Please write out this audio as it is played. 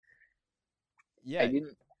Yeah. I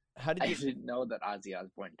didn't How I did you didn't know that Ozzy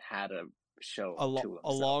Osbourne had a show to a himself.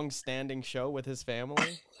 long-standing show with his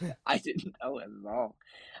family? I didn't know it at all.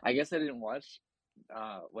 I guess I didn't watch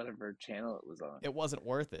whatever channel it was on. It wasn't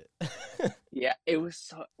worth it. Yeah, it was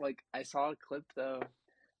so like I saw a clip though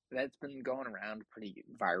that's been going around pretty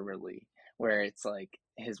virally where it's like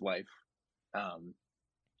his wife, um,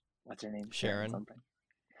 what's her name? Sharon Sharon,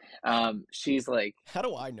 something. She's like, how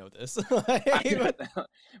do I know this? I don't know,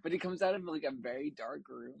 but he comes out of like a very dark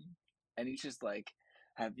room, and he's just like,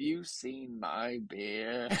 "Have you seen my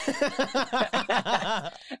beer?"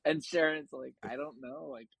 And Sharon's like, "I don't know,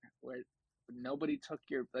 like where." Nobody took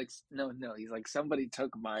your like no, he's like, somebody took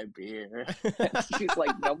my beer. And she's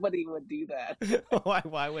like, nobody would do that.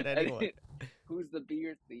 Why would And anyone? who's the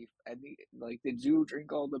beer thief? And he like, did you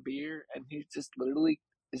drink all the beer? And he just literally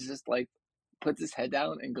is just like puts his head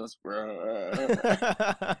down and goes,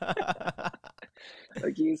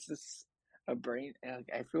 like he's just a brain. Like,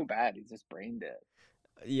 I feel bad. He's just brain dead.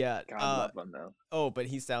 Yeah. God love him though. Oh, but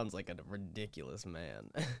he sounds like a ridiculous man.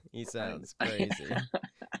 He I, sounds crazy. I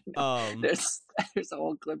know. Um, There's a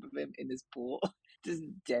whole clip of him in his pool, just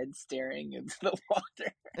dead staring into the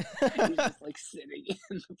water. He's just like sitting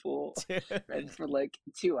in the pool, dude, and for like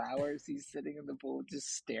 2 hours, he's sitting in the pool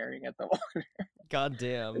just staring at the water.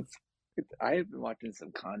 goddamn. I have been watching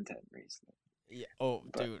some content recently, Yeah. Oh,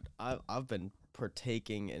 but dude, I've been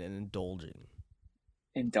partaking and indulging.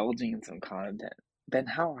 indulging in some content. Ben,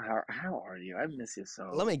 how are you? I miss you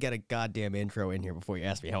Let so. me get a goddamn intro in here before you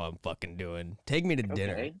ask me how I'm fucking doing. Take me to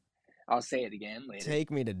dinner. Okay, I'll say it again later. Take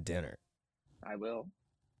me to dinner. I will.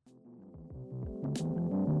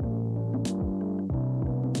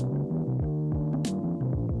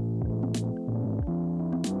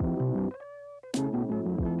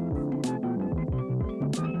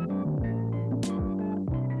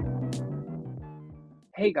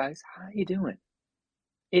 Hey guys, how you doing?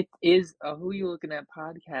 It is a Who You Looking At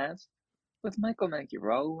podcast with Michael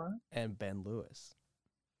Mankirola. And Ben Lewis.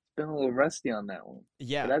 Been a little rusty on that one, but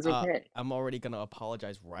Yeah, that's okay. I'm already gonna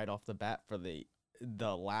apologize right off the bat for the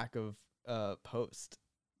lack of post.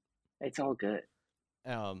 It's all good.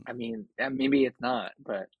 Um, I mean, maybe it's not,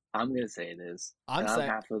 but I'm gonna say it is, I'm and I'm saying,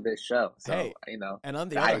 half of this show, so hey, and I'm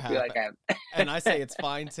the other I feel half, like I'm. and I say it's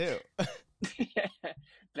fine too.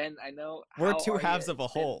 Ben, I know. We're How two are halves you? of a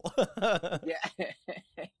It's been, whole. yeah.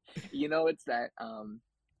 It's that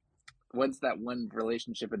what's that one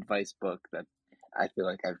relationship advice book that I feel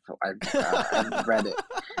like I've read it,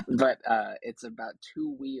 but it's about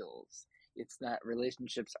two wheels. It's that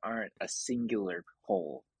relationships aren't a singular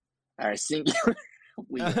whole, or a singular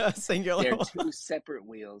wheel. Singular. They're two separate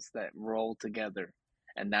wheels that roll together,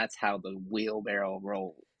 and that's how the wheelbarrow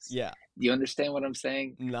rolls. Yeah, Do you understand what I'm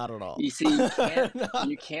saying? not at all. You see, No,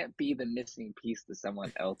 you can't be the missing piece to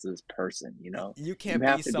someone else's person, you know? you You can't be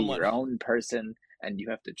have to be someone, your own person, and you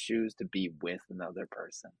have to choose to be with another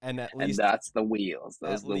person. and And that's the wheels.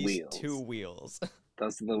 Those at are the least two wheels. wheels.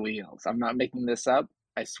 Those are the wheels. I'm not making this up.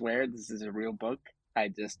 I swear this is a real book. I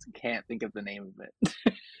just can't think of the name of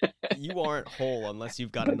it. You aren't whole unless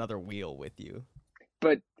you've got but another wheel with you.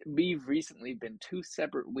 but we've recently been two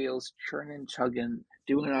separate wheels churning, chugging,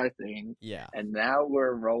 doing our thing, Yeah, and now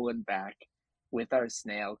we're rolling back with our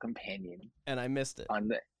snail companion and I missed it. on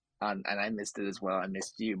the and I missed it as well. I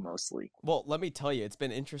missed you mostly. Well, let me tell you, it's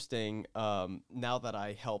been interesting. Now that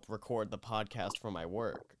I help record the podcast for my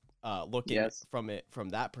work, looking Yes. from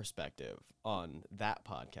that perspective on that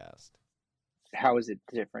podcast. How is it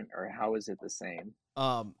different, or how is it the same?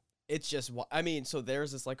 It's just, I mean, so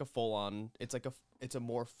theirs is like a full on. It's a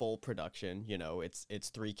more full production. You know, it's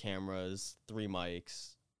three cameras, three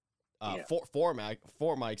mics. Yeah. Four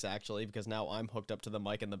mics actually, because now I'm hooked up to the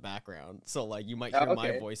mic in the background. So like you might Oh, hear my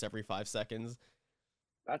okay. voice every 5 seconds.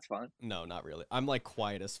 That's fun. No, not really. I'm like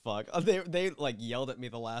quiet as fuck. They like yelled at me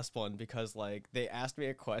the last one because like they asked me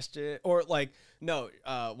a question or like no,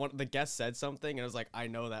 one the guest said something and I was like, I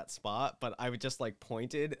know that spot, but I would just like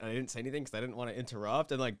pointed and I didn't say anything because I didn't want to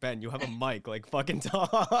interrupt and like Ben, you have a mic, like fucking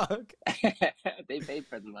talk. They paid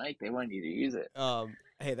for the mic. They wanted you to use it.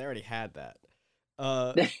 Hey, they already had that.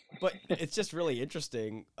 But it's just really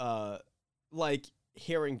interesting. Like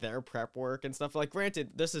hearing their prep work and stuff. Like,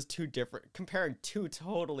 granted, this is comparing two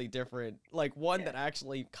totally different. Like one that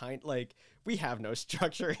actually we have no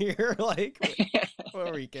structure here. Like, what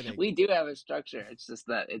are we kidding? We do have a structure. It's just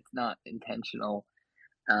that it's not intentional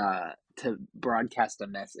to broadcast a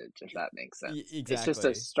message, if that makes sense. Exactly. It's just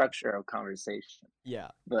a structure of conversation. Yeah,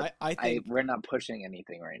 but I think we're not pushing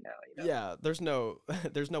anything right now. You know? Yeah, there's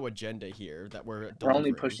no agenda here that we're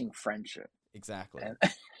only delivering. pushing friendship. Exactly.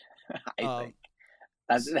 I think.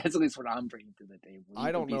 That's at least what I'm bringing to the table. You I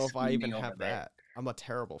could don't be know if I even screaming over have there. that. I'm a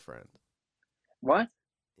terrible friend. What?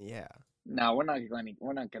 Yeah. No, we're not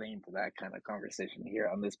getting into that kind of conversation here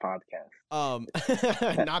on this podcast.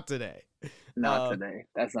 Not today. Not today.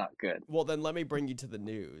 That's not good. Well, then let me bring you to the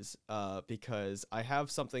news, because I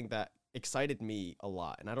have something that excited me a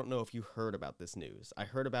lot, and I don't know if you heard about this news. I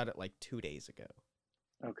heard about it like 2 days ago.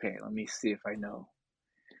 Okay, let me see if I know.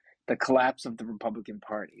 The collapse of the Republican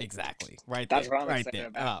Party. Exactly. Right That's there. what I'm right excited there.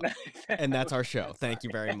 about. And that's our show. Thank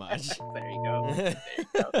you very much. There you go. There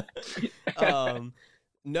you go.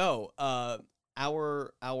 No,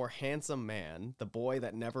 our handsome man, the boy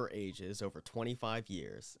that never ages, over 25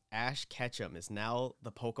 years, Ash Ketchum, is now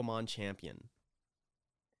the Pokemon champion.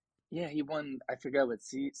 Yeah, he won. I forgot what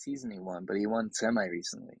season he won, but he won semi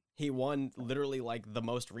recently. He won literally like the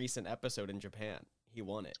most recent episode in Japan. He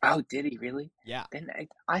won it. Oh, did he really? Yeah. Then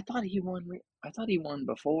I thought he won. I thought he won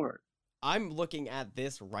before. I'm looking at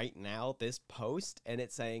this right now, this post, and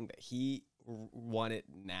it's saying that he won it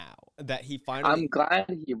now. That he finally. I'm glad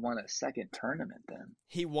he won a second tournament. Then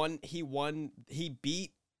he won. He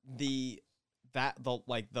beat the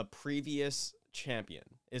previous champion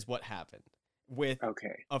is what happened. With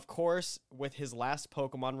okay, of course, with his last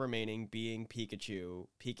Pokemon remaining being Pikachu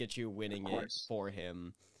winning it for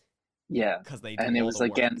him. Yeah, because they and it was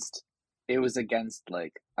against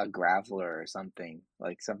like a Graveler or something,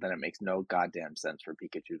 like something that makes no goddamn sense for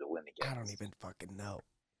Pikachu to win against. I don't even fucking know.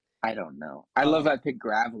 I don't know. I love I picked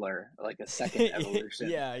Graveler, like a second evolution.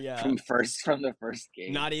 yeah. From the first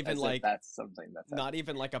game. Not even like that's something that's not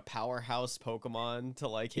even like a powerhouse Pokemon to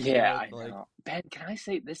like hit yeah, you with, I know. Ben, can I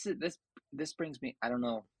say this brings me, I don't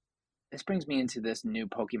know. This brings me into this new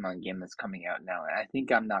Pokemon game that's coming out now, and I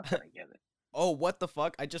think I'm not gonna get it. Oh, what the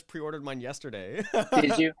fuck? I just pre-ordered mine yesterday.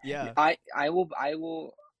 Did you? Yeah. I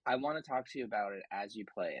want to talk to you about it as you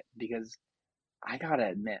play it, because I gotta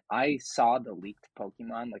admit, I saw the leaked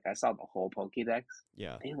Pokemon, like I saw the whole Pokédex.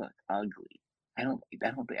 Yeah. They look ugly. I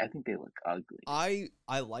think they look ugly. I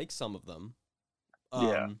like some of them.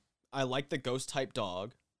 Yeah. I like the ghost type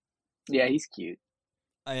dog. Yeah, he's cute.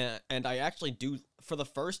 And I actually do, for the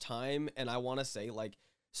first time, and I want to say like,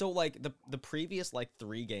 so like the previous like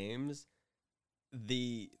 3 games,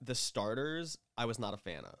 the starters I was not a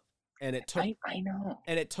fan of. And it took I know.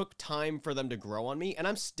 And it took time for them to grow on me, and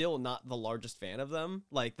I'm still not the largest fan of them.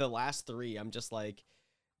 Like the last 3, I'm just like,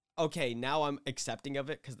 okay, now I'm accepting of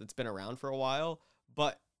it because it's been around for a while.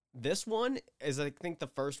 But this one is, I think, the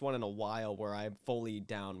first one in a while where I'm fully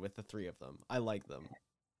down with the 3 of them. I like them.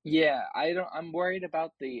 Yeah, I'm worried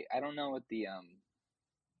about I don't know what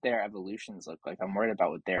their evolutions look like. I'm worried about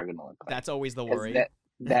what they're gonna look like. That's always the worry.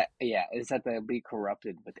 Is that they'll be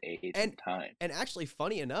corrupted with age and time. And actually,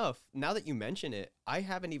 funny enough, now that you mention it, I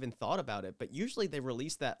haven't even thought about it, but usually they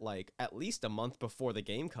release that like at least a month before the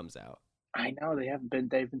game comes out. I know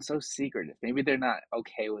they've been so secretive. Maybe they're not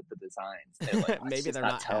okay with the designs. They're like, maybe they're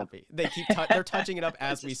not happy. They keep they're touching it up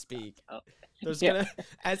as we speak. There's gonna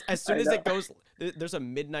as soon as it goes, there's a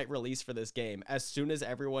midnight release for this game. As soon as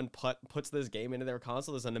everyone puts this game into their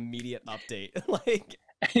console, there's an immediate update. Like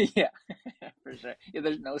yeah, for sure. Yeah,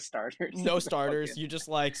 there's no starters. No starters. You just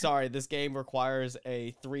like, sorry, this game requires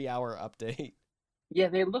a 3-hour update. Yeah,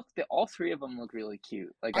 all 3 of them look really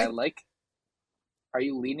cute. Like I like. Are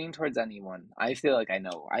you leaning towards anyone? I feel like I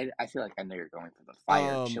know. I feel like I know you're going for the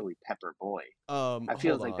fire chili pepper boy. I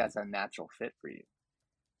feel like that's a natural fit for you.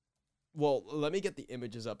 Well, let me get the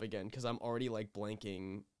images up again because I'm already like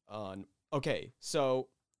blanking on. Okay, so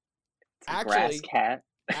actually, grass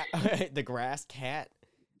cat. The grass cat.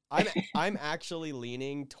 I'm actually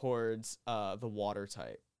leaning towards the water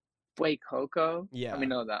type. Wait, Coco? Yeah. I mean,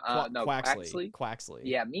 no, Quaxley.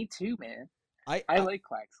 Yeah, me too, man. I like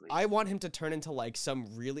Quaxley. I want him to turn into like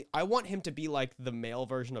I want him to be like the male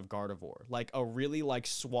version of Gardevoir, like a really like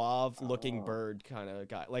suave looking bird kind of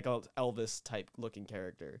guy, like a Elvis type looking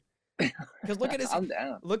character. Because look at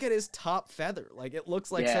his top feather, like it looks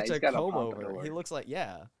like such a comb over. He looks like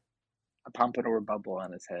a pompadour bubble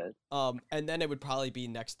on his head. And then it would probably be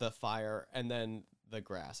next to the fire, and then the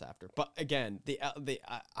grass after. But again,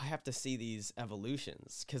 I have to see these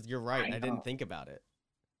evolutions because you're right. I didn't think about it.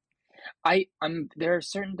 There are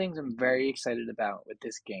certain things I'm very excited about with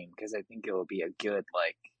this game because I think it will be a good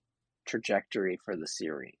like trajectory for the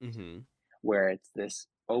series, where it's this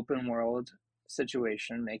open world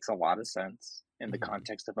situation makes a lot of sense in the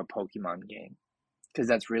context of a Pokemon game, because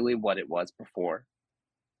that's really what it was before.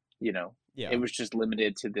 It was just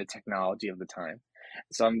limited to the technology of the time.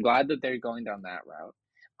 So I'm glad that they're going down that route.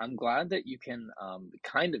 I'm glad that you can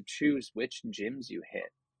kind of choose which gyms you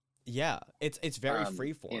hit. Yeah, it's very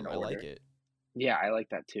freeform. I like it. Yeah, I like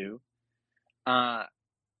that too.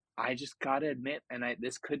 I just gotta admit, and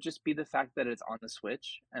this could just be the fact that it's on the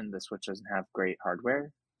Switch, and the Switch doesn't have great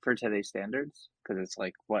hardware for today's standards, because it's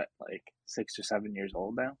like what, like 6 or 7 years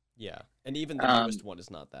old now. Yeah, and even the Um, newest one is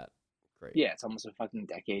not that great. yeah, it's almost a fucking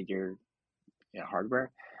decade year,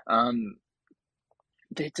 hardware. Um,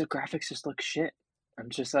 the graphics just look shit. I'm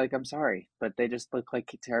just like, I'm sorry, but they just look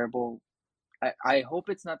like terrible. I hope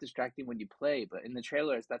it's not distracting when you play, but in the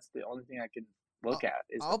trailers, that's the only thing I can look I'll, at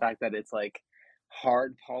is the I'll fact that it's like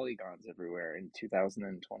hard polygons everywhere in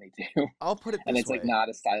 2022, I'll put it and this it's like way. not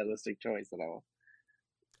a stylistic choice at all.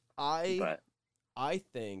 I But I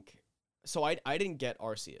think so. I didn't get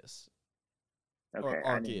Arceus or okay,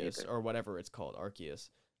 I didn't Arceus either. or whatever it's called, Arceus.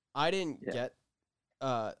 I didn't Yeah, get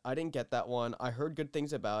I didn't get that one. I heard good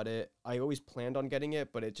things about it. I always planned on getting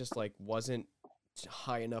it, but it just like wasn't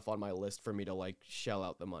high enough on my list for me to like shell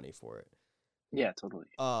out the money for it. yeah, totally.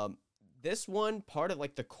 Um, this one, part of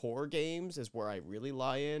like the core games is where I really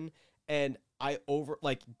lie in, and I over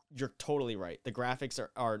like you're totally right. The graphics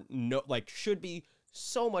are no like should be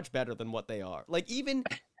so much better than what they are. Like even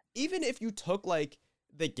if you took like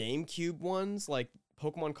the GameCube ones, like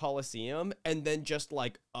Pokemon Colosseum, and then just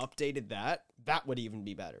like updated that, that would even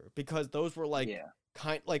be better because those were like Yeah,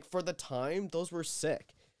 like for the time, those were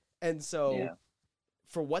sick. And so yeah.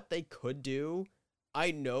 for what they could do,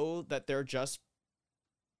 I know that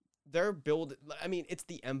they're build. I mean, it's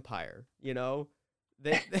the Empire, you know.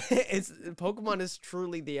 They it's Pokemon is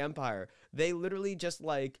truly the Empire. They literally just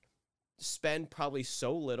like spend probably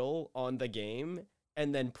so little on the game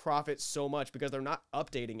and then profit so much because they're not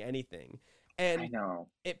updating anything. I And know.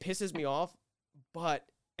 it pisses me off, but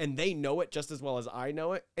and they know it just as well as I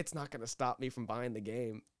know it. It's not going to stop me from buying the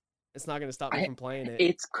game. It's not going to stop me I from playing it,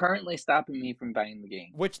 It's currently stopping me from buying the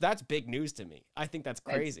game. which that's big news to me. I think that's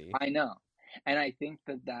It's crazy. I know, and I think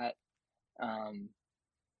that um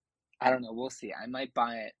I don't know. We'll see. I might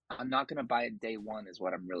buy it. I'm not gonna buy it day one. Is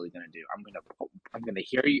what I'm really gonna do. I'm gonna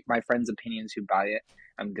hear my friends' opinions who buy it.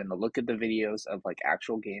 I'm gonna look at the videos of like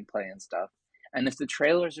actual gameplay and stuff. And if the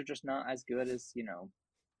trailers are just not as good as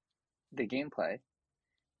the gameplay,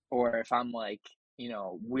 or if I'm like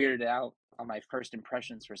weirded out on my first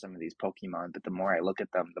impressions for some of these Pokemon, but the more I look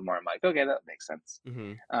at them, the more I'm like, okay, that makes sense.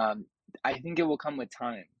 Hmm. Um, I think it will come with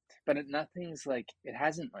time, but nothing's like it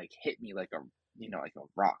hasn't like hit me like like a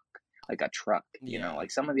rock, like a truck. Yeah.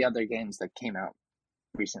 Like some of the other games that came out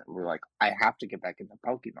recently were like, I have to get back into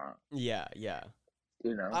Pokemon. Yeah, yeah.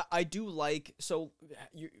 You know? I do like so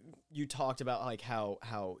you talked about like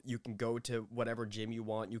how you can go to whatever gym you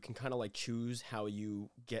want. You can kind of like choose how you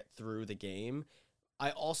get through the game.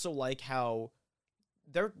 I also like how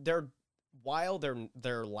they're while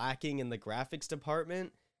they're lacking in the graphics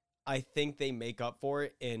department, I think they make up for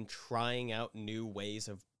it in trying out new ways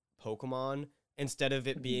of Pokemon instead of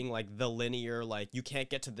it Mhm. being like the linear like you can't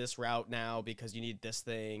get to this route now because you need this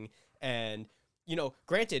thing and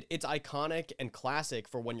granted it's iconic and classic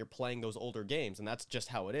for when you're playing those older games and that's just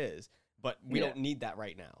how it is, but we Yeah. don't need that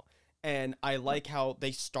right now. And I like how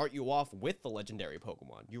they start you off with the legendary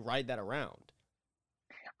Pokemon. You ride that around.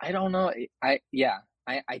 I don't know. Yeah.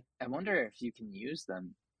 I wonder if you can use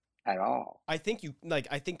them at all. I think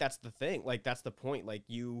I think that's the thing. Like that's the point. Like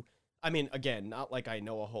I mean, again, not like I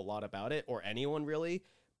know a whole lot about it or anyone really,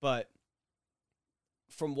 but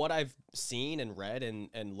from what I've seen and read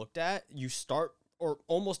and looked at, you start or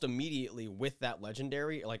almost immediately with that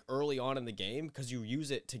legendary like early on in the game because you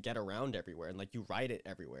use it to get around everywhere and like you ride it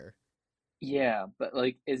everywhere. Yeah, but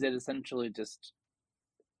like, is it essentially just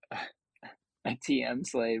a TM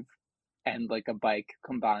slave and like a bike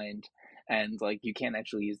combined, and like you can't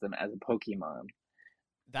actually use them as a Pokemon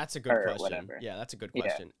That's a good or question. whatever? Yeah, that's a good Yeah.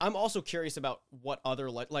 question. I'm also curious about what other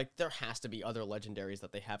like there has to be other legendaries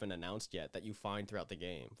that they haven't announced yet that you find throughout the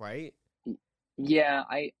game, right? Yeah,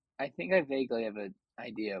 I think I vaguely have an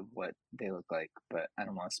idea of what they look like, but I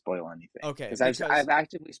don't want to spoil anything Okay, because I've because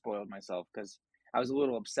actively spoiled myself because I was a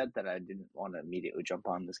little upset that I didn't want to immediately jump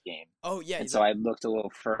on this game, oh yeah, and so I looked a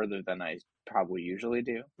little further than I probably usually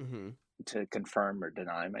do mhm. to confirm or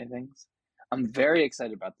deny my things. I'm very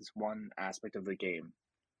excited about this one aspect of the game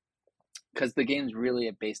because the game's really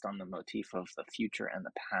based on the motif of the future and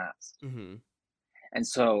the past. Mhm. And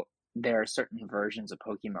so there are certain versions of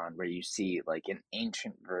Pokemon where you see like an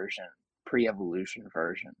ancient version, pre-evolution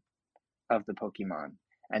version of the Pokemon,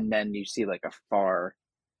 and then you see like a far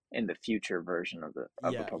in the future version of a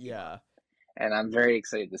Yeah, Pokemon. yeah. And I'm very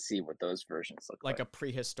excited to see what those versions look Like like. a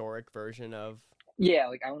prehistoric version of Yeah,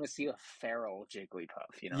 like I want to see a feral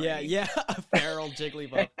Jigglypuff, you know what I yeah, mean? yeah, a feral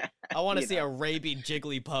Jigglypuff. I want to You see a know. rabid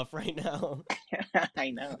Jigglypuff right now.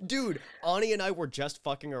 I know. Dude, Ani and I were just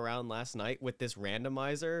fucking around last night with this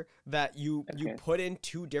randomizer that you Okay. put in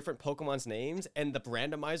two different Pokemon's names, and the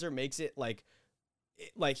randomizer makes it like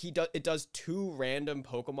it does two random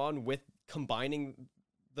Pokemon with combining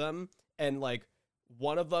them, and like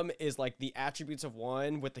one of them is like the attributes of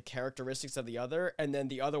one with the characteristics of the other, and then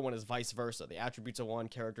the other one is vice versa, the attributes of one,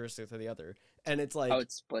 characteristics of the other. And it's like, Oh,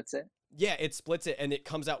 it splits it. yeah, it splits it, and it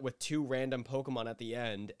comes out with two random Pokemon at the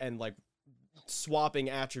end, and like swapping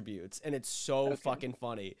attributes, and it's so Okay. fucking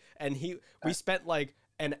funny. And we spent like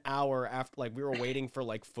an hour after, like, we were waiting for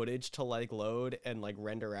like footage to like load and like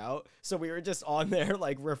render out, so we were just on there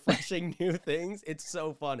like refreshing new things. It's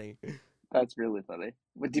so funny. That's really funny.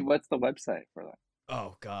 What's the website for that?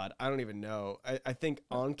 Oh god, I don't even know. I think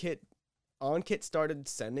OnKit started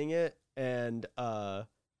sending it, and I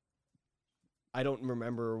don't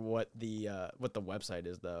remember what the website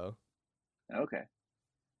is though. Okay.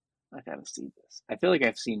 I gotta see this. I feel like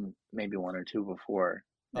I've seen maybe one or two before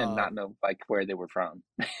and not know like where they were from.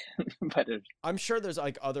 But I'm sure there's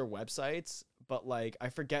like other websites, but like I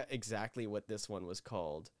forget exactly what this one was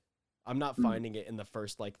called. I'm not finding it in the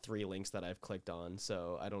first like 3 links that I've clicked on,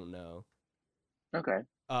 so I don't know. okay.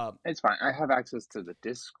 It's fine. I have access to the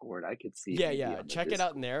Discord. I could see. Yeah, maybe yeah. on the Check it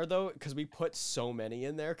out in Discord. there though, because we put so many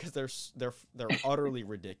in there because they're utterly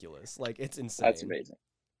ridiculous. Like it's insane. That's amazing.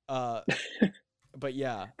 But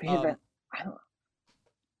yeah. Man,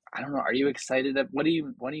 I don't know. Are you excited? What are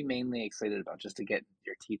you mainly excited about? Just to get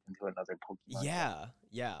your teeth into another Pokemon?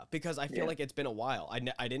 Yeah. Because I feel like it's been a while.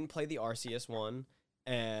 I didn't play the Arceus one,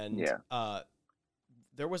 and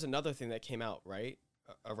there was another thing that came out right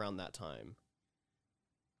around that time.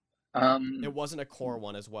 It wasn't a core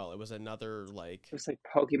one as well. It was another like. It was like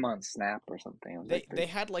Pokemon Snap or something. They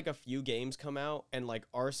had like a few games come out, and like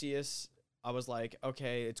Arceus, I was like,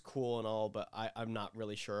 okay, it's cool and all, but I'm not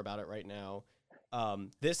really sure about it right now.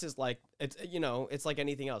 This is like it's like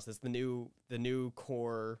anything else. It's the new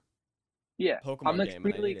core. Yeah, Pokemon I'm game.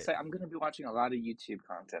 really excited. I'm gonna be watching a lot of YouTube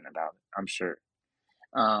content about it, I'm sure.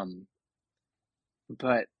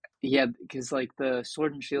 But yeah, because like the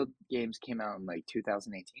Sword and Shield games came out in like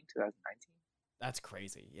 2018, 2019. That's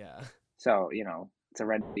crazy. Yeah. So it's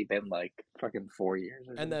already been like fucking 4 years.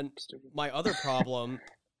 Or And then stupid. my other problem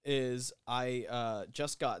is I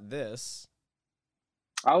just got this.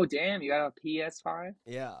 Oh damn! You got a PS5?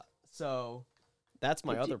 Yeah. So that's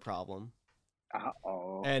my other problem.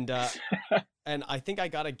 Oh. And I think I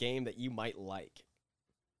got a game that you might like.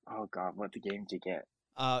 Oh god, what the game did you get?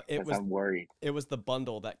 I'm worried. It was the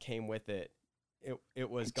bundle that came with it. It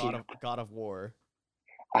was God of War.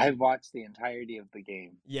 I watched the entirety of the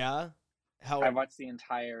game. Yeah. I watched the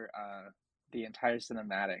entire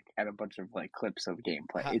cinematic and a bunch of like clips of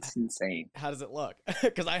gameplay. It's insane. How does it look?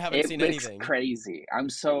 Because I haven't seen anything. It's crazy.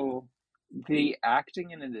 The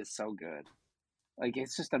acting in it is so good. Like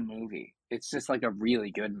it's just a movie. It's just like a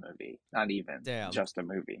really good movie. Not even just a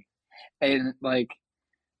movie. And like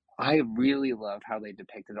I really love how they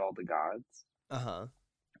depicted all the gods. Uh-huh.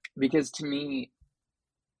 Because to me,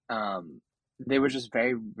 they were just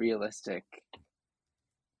very realistic.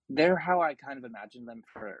 They're how I kind of imagined them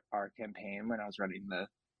for our campaign when I was running the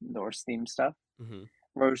Norse theme stuff. Mm-hmm.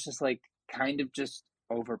 Where it was just like kind of just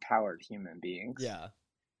overpowered human beings. Yeah.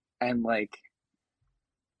 And like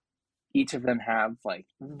each of them have like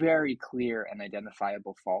very clear and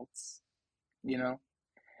identifiable faults,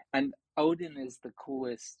 And Odin is the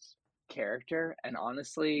coolest character, and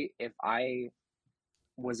honestly, if I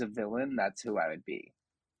was a villain, that's who I would be.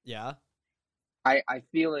 Yeah. I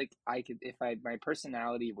feel like I could, if my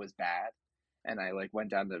personality was bad and I like went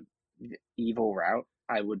down the evil route,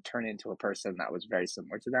 I would turn into a person that was very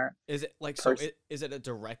similar to that. Is it like is it a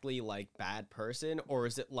directly like bad person, or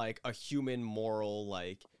is it like a human moral,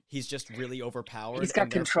 like he's just really overpowered? He's got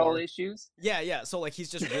control issues. Yeah. So like he's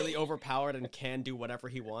just really overpowered and can do whatever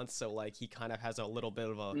he wants. So like he kind of has a little bit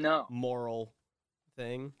of a moral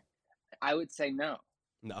thing. I would say no.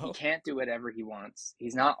 No. He can't do whatever he wants.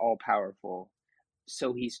 He's not all powerful.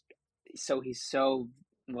 So he's so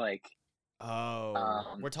like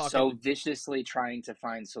we're talking so viciously trying to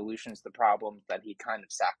find solutions to problems that he kind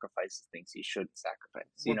of sacrifices things he shouldn't sacrifice.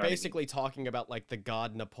 We're basically talking about like the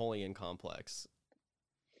God Napoleon complex.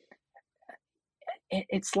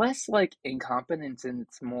 It's less like incompetence, and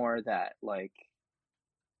it's more that like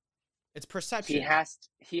it's perception.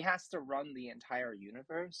 He has to run the entire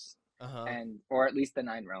universe, or at least the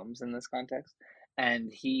 9 realms in this context.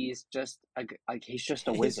 And he's just he's just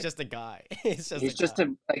a wizard. He's just a guy.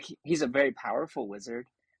 He's a very powerful wizard,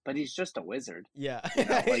 but he's just a wizard. Yeah.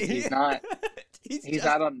 Like he's not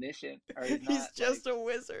omniscient. Or he's just a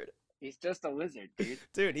wizard. He's just a wizard, dude.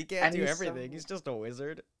 Dude, he can't And do everything. He's just a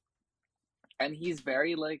wizard. and he's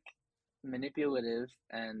very like manipulative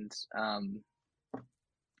and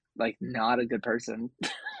like not a good person.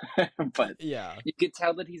 But Yeah. you could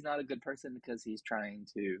tell that he's not a good person because he's trying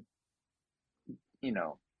to, you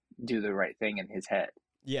know, do the right thing in his head.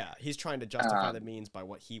 Yeah, he's trying to justify the means by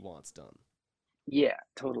what he wants done. Yeah,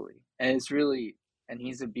 totally. And it's really, and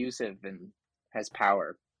he's abusive and has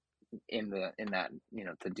power in that, you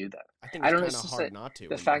know, to do that. I think I it's don't know. kind It's of just hard that not to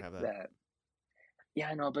the when you fact have that. that, yeah,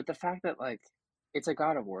 I know, but the fact that like it's a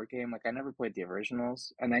God of War game. Like I never played the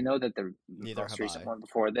originals, and I know that the Neither most have recent I. one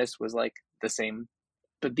before this was like the same.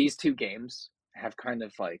 But these two games have kind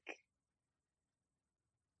of like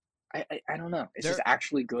I don't know. It's just They're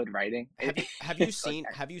actually good writing. have you It's like,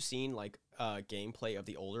 seen like gameplay of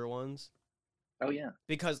the older ones? oh yeah,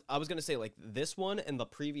 Because I was gonna say like this one and the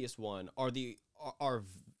previous one are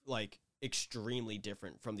like extremely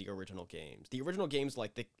different from the original games. The original games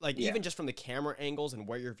yeah, even just from the camera angles and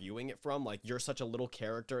where you're viewing it from, like you're such a little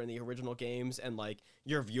character in the original games and like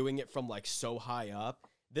you're viewing it from like so high up.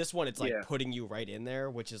 This one it's like yeah, putting you right in there,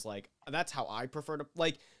 which is like that's how I prefer to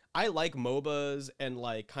like I like MOBAs and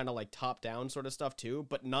like kind of like top down sort of stuff too,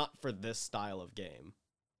 but not for this style of game.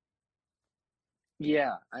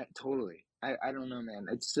 yeah. I totally. I don't know, man.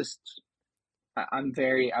 It's just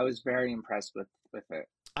I was very impressed with it,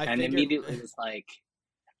 I and figured immediately was like,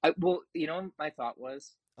 well, you know, what my thought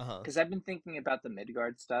was uh-huh. because I've been thinking about the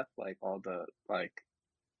Midgard stuff, like all the like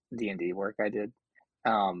D&D work I did,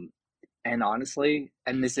 um, and honestly,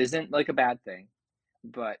 and this isn't like a bad thing,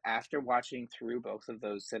 but after watching through both of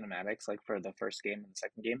those cinematics, like for the first game and the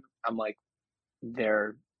second game, I'm like,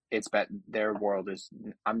 their it's bet their world is.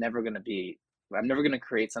 I'm never gonna be. I'm never gonna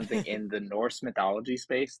create something in the Norse mythology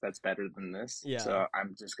space that's better than this. Yeah. So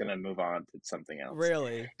I'm just gonna move on to something else.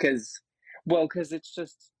 Really? Because, well, because it's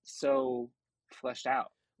just so fleshed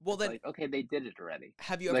out. Well It's then like, okay, they did it already.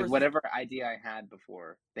 have you Like ever whatever idea I had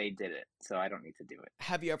before, they did it. So I don't need to do it.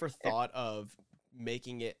 have you ever If, thought of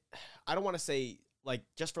making it I don't want to say like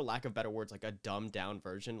just for lack of better words like a dumbed down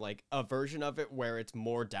version, like a version of it where it's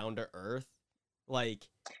more down to earth, like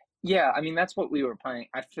yeah, I mean that's what we were playing.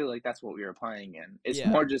 I feel like that's what we were playing in. It's yeah,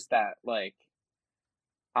 more just that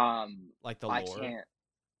um like the I lore. can't.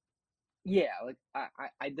 Yeah, like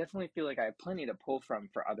I definitely feel like I have plenty to pull from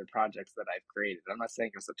for other projects that I've created. I'm not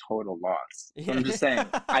saying it was a total loss, but Yeah. I'm just saying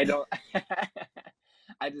I don't.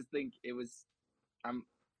 I just think it was. I'm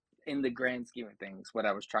in the grand scheme of things. What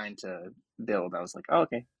I was trying to build, I was like, oh,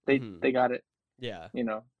 okay, Mhm. they got it. Yeah. You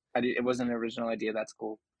know, it wasn't an original idea. That's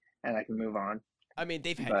cool, and I can move on. I mean,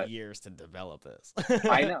 they've had But years to develop this.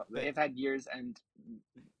 I know They, they've had years and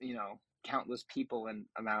countless people and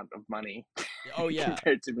amount of money oh yeah.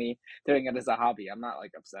 compared to me doing it as a hobby. I'm not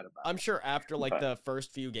like upset about I'm sure after it, like but the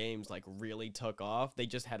first few games like really took off, they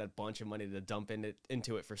just had a bunch of money to dump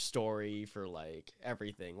into it for story, for like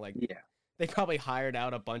everything. Like yeah, they probably hired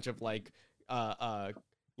out a bunch of like uh uh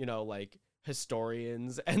like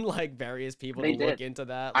historians and like various people to they look did. into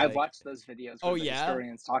that I've like watched those videos oh where the yeah.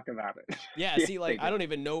 historians talk about it. Yeah, Yeah, see like they I did. don't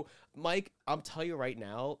even know, Mike, I'm telling you right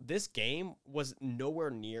now, this game was nowhere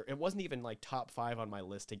near, it wasn't even like top 5 on my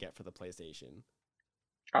list to get for the PlayStation.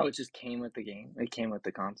 Oh, it just came with the game. It came with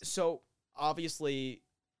the console. So obviously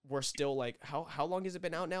we're still like how long has it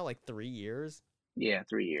been out now, like 3 years? Yeah,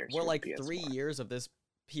 3 years We're for the like 3 PS4. years of this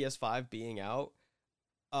PS5 being out.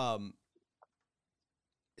 um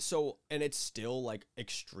so and it's still like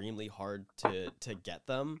extremely hard to get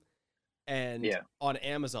them. And Yeah, on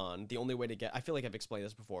Amazon, the only way to get, I feel like I've explained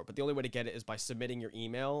this before, but the only way to get it is by submitting your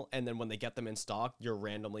email, and then when they get them in stock, you're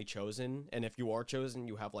randomly chosen. And if you are chosen,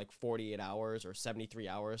 you have like 48 hours or 73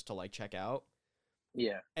 hours to like check out.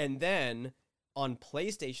 yeah, And then on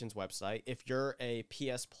PlayStation's website, if you're a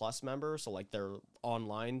PS Plus member, so like their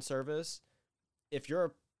online service, if you're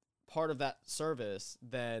a part of that service,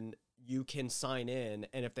 then you can sign in,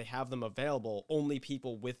 and if they have them available, only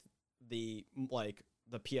people with the like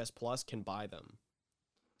the PS Plus can buy them.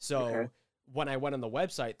 okay. So when I went on the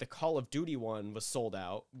website, the Call of Duty one was sold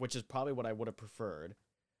out, which is probably what I would have preferred.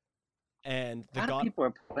 And A the lot of God, people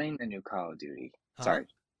are playing the new Call of Duty. huh? Sorry,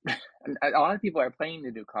 a lot of people are playing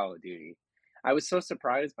the new Call of Duty. I was so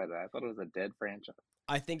surprised by that. I thought it was a dead franchise.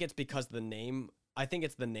 I think it's because the name. I think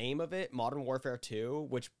it's the name of it, Modern Warfare 2,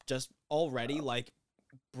 which just already Oh, like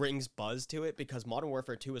brings buzz to it because Modern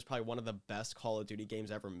Warfare 2 is probably one of the best Call of Duty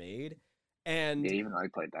games ever made. yeah, And even though I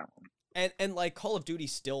played that one. and like Call of Duty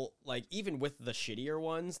still, like, even with the shittier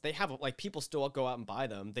ones, they have like people still go out and buy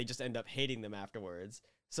them. They just end up hating them afterwards.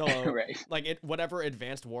 So Right. like whatever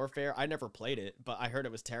Advanced Warfare, I never played it, but I heard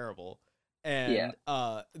it was terrible. And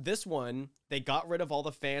this one, they got rid of all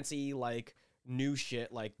the fancy like new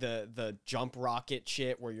shit, like the jump rocket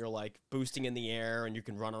shit where you're like boosting in the air and you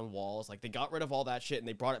can run on walls. Like they got rid of all that shit and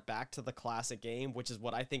they brought it back to the classic game, which is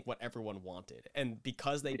what I think what everyone wanted. And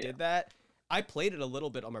because they did that, I played it a little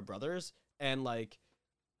bit on my brother's, and like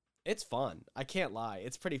it's fun. I can't lie.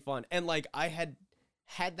 It's pretty fun. And like I had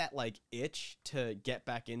that like itch to get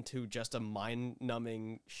back into just a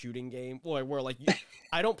mind-numbing shooting game where like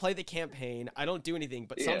I don't play the campaign, I don't do anything,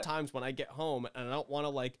 but sometimes when I get home and I don't want to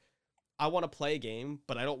like, I want to play a game,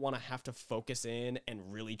 but I don't want to have to focus in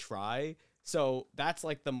and really try. So that's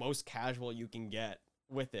like the most casual you can get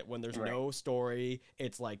with it when there's no story.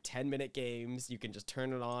 It's like 10-minute games. You can just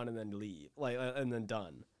turn it on and then leave, like, and then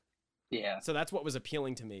done. Yeah. So that's what was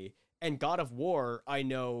appealing to me. And God of War, I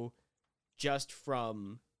know just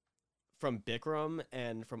from Bikram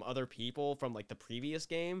and from other people from like the previous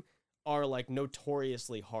game, are like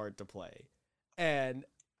notoriously hard to play. And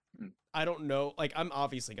I don't know, like I'm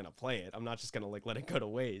obviously going to play it. I'm not just going to like let it go to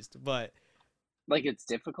waste, but like it's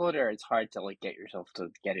difficult, or it's hard to like get yourself to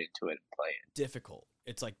get into it and play it? Difficult.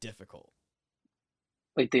 It's like difficult.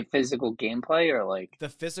 Like the physical gameplay, or like the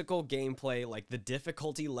physical gameplay, like the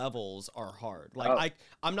difficulty levels are hard. Like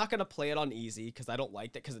I'm not going to play it on easy because I don't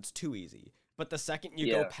like that because it's too easy. But the second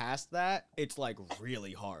you go past that, it's like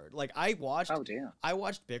really hard. Like I watched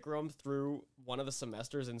Bikram through one of the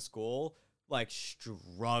semesters in school, like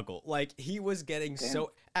struggle. Like he was getting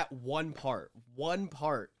so at one part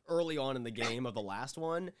early on in the game of the last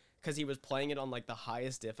one, because he was playing it on like the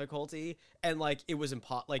highest difficulty, and like it was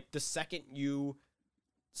like the second you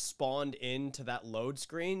spawned into that load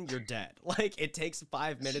screen, you're dead. Like it takes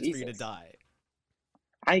 5 minutes for you to die.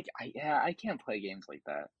 I can't play games like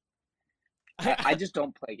that. I just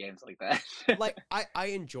don't play games like that. Like I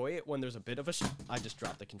enjoy it when there's a bit of a I just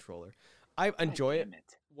dropped the controller. I enjoy it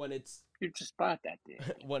when it's you just bought that thing.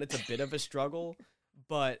 When it's a bit of a struggle,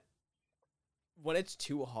 but when it's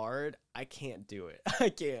too hard, I can't do it. I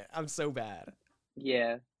can't. I'm so bad.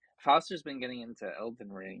 Yeah. Foster's been getting into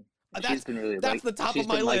Elden Ring. That's the top of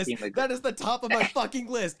my list. That is the top of my fucking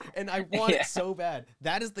list, and I want it so bad.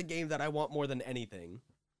 That is the game that I want more than anything.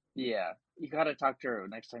 Yeah, you gotta talk to her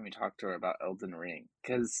next time you talk to her about Elden Ring,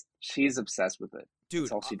 because she's obsessed with it. Dude,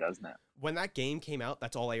 that's all she does now. When that game came out,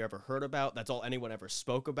 that's all I ever heard about. That's all anyone ever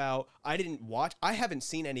spoke about. I haven't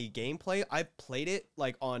seen any gameplay. I played it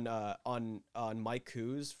like on Mike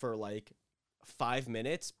Coos for like 5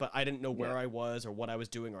 minutes, but I didn't know where I was or what I was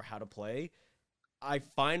doing or how to play. I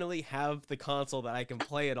finally have the console that I can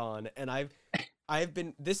play it on, and I've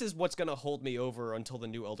been. This is what's gonna hold me over until the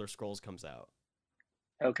new Elder Scrolls comes out.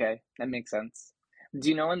 Okay, that makes sense. Do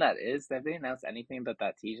you know when that is? Have they announced anything about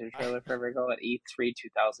that teaser trailer for Virgo at E3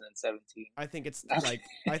 2017? I think it's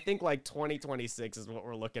like 2026 is what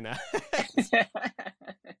we're looking at.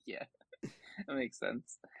 Yeah, that makes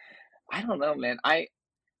sense. I don't know, man. I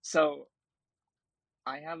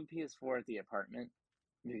have a PS4 at the apartment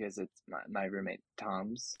because it's my roommate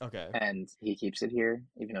Tom's. Okay. And he keeps it here,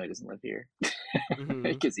 even though he doesn't live here,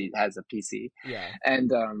 because he has a PC. Yeah.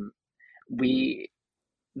 And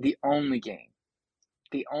the only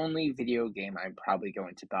video game I'm probably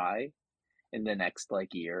going to buy in the next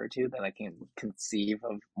like year or two that I can conceive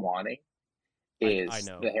of wanting is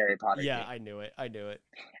the Harry Potter game. Yeah, I knew it.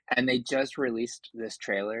 And they just released this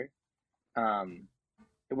trailer.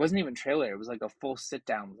 It wasn't even trailer. It was like a full sit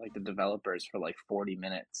down with like the developers for like 40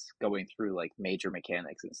 minutes going through like major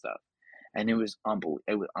mechanics and stuff. And it was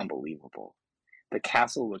unbelievable. The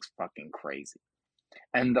castle looks fucking crazy.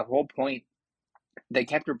 And the whole point, they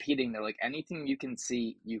kept repeating, they're like, anything you can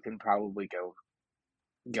see, you can probably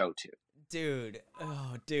go to. Dude.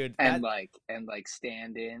 Oh, dude. And like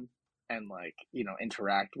stand in and like, you know,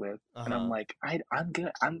 interact with. And I'm like, I'm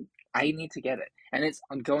good. I need to get it. And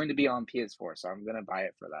I'm going to be on PS4, so I'm going to buy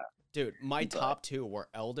it for that. Dude, my top two were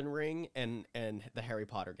Elden Ring and the Harry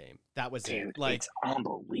Potter game. That was it. Like, it's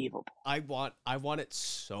unbelievable. I want it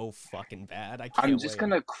so fucking bad. I'm just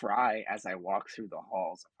going to cry as I walk through the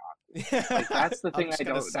halls of Hogwarts. Like, that's the thing that's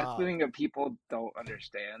the thing that people don't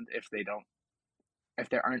understand if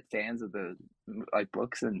they aren't fans of the like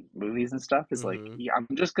books and movies and stuff. Is like, I'm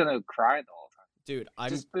just going to cry the whole time. Dude,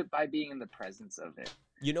 just by being in the presence of it.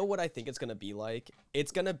 You know what I think it's going to be like?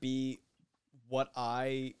 It's going to be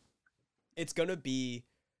it's going to be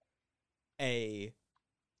a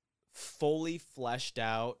fully fleshed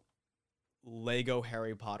out Lego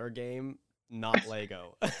Harry Potter game, not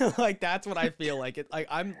Lego. Like, that's what I feel like.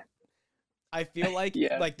 I feel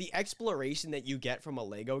Yeah. like the exploration that you get from a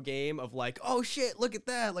Lego game of like, oh shit, look at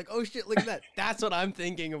that, like oh shit, look at that. That's what I'm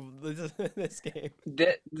thinking of this game.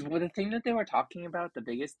 The thing that they were talking about, the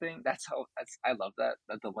biggest thing, that's I love that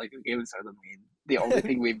the Lego games are the only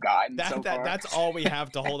thing we've gotten so far. That's all we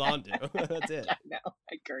have to hold on to. That's it. I know,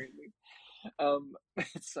 I currently.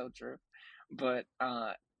 It's so true. But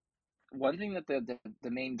one thing that the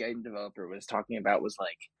main game developer was talking about was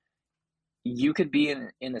like you could be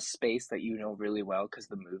in a space that you know really well because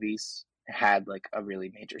the movies had like a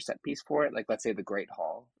really major set piece for it, like let's say the Great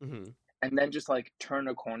Hall, Hmm. and then just like turn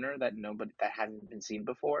a corner that hasn't been seen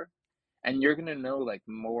before, and you're gonna know like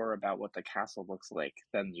more about what the castle looks like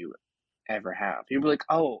than you ever have. You'll be like,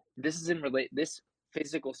 oh, this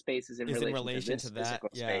physical space is in Is in relation to relation to this that, physical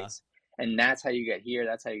yeah. space, and that's how you get here.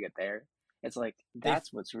 That's how you get there. It's like They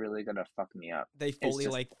that's what's really gonna fuck me up. they It's fully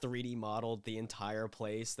just like 3D modeled the entire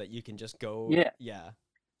place that you can just go, yeah, yeah.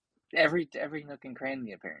 every nook and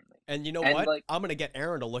cranny apparently, And you know and what? like I'm gonna get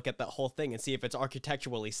Aaron to look at that whole thing and see if it's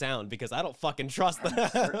architecturally sound because I don't fucking trust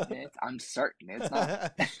that. I'm certain it's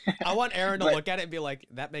not. I want Aaron to but look at it and be like,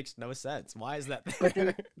 that makes no sense. Why is that but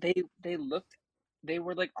there? they looked, they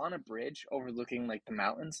were like on a bridge overlooking like the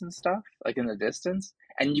mountains and stuff, like in the distance,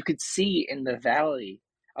 and you could see in the valley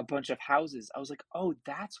a bunch of houses. I was like, oh,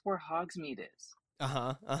 that's where Hogsmeade is.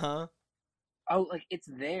 Uh-huh. Uh-huh. Oh, like it's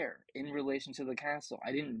there in relation to the castle.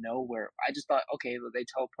 I didn't know where. I just thought, okay, well, they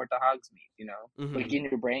teleport to Hogsmeade, you know? Like Hmm. in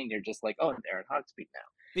your brain, you're just like, oh, they're in Hogsmeade now.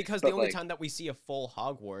 Because the But only like, time that we see a full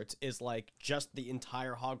Hogwarts is like just the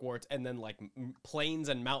entire Hogwarts and then like plains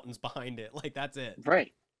and mountains behind it. Like that's it.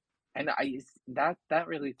 right. And that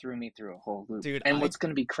really threw me through a whole loop. Dude, And what's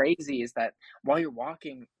gonna be crazy is that while you're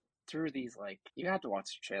walking through these, like you have to watch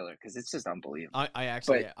the trailer because it's just unbelievable. I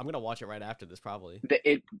actually But I'm gonna watch it right after this probably.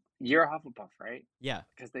 you're a Hufflepuff, right? Yeah.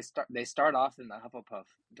 Because they start off in the Hufflepuff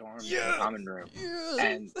dorm, the Yes. common room,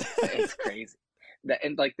 and Yes. it's crazy.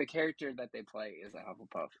 And like the character that they play is a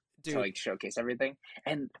Hufflepuff to Dude, like showcase everything.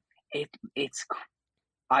 And it's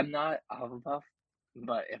I'm not a Hufflepuff,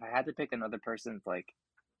 but if I had to pick another person's like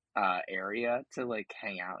area to like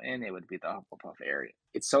hang out in, it would be the Hufflepuff area.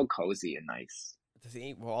 It's so cozy and nice.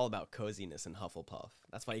 see, we're all about coziness in Hufflepuff.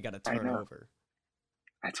 That's why you got to I turn know. over.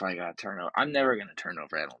 That's why I gotta turn over. I'm never gonna turn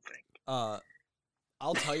over, I don't think. Uh,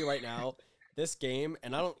 I'll tell you right now, this game,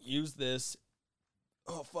 and I don't use this.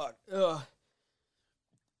 Oh fuck.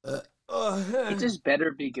 It just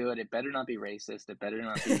better be good. It better not be racist. It better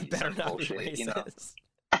not be Better some not bullshit, be you know. racist.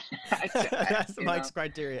 That's You Mike's know?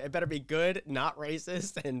 criteria. It better be good, not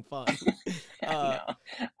racist, and fun. I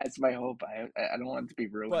know. That's my hope. I don't want it to be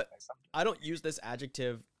ruined But by something. I don't use this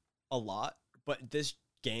adjective a lot, but this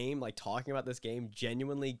game, like talking about this game,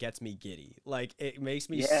 genuinely gets me giddy. Like it makes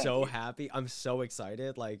me Yeah, so dude. happy. I'm so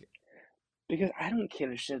excited. Like Because I don't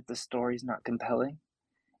give a shit if the story's not compelling.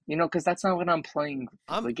 You know, because that's not what I'm playing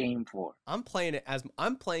I'm the game for. I'm playing it as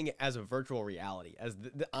a virtual reality. As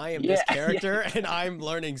I am this Yeah, yeah. character and I'm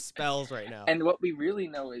learning spells right now. And what we really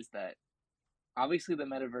know is that obviously the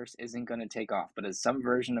metaverse isn't going to take off, but as some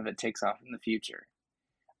version of it takes off in the future,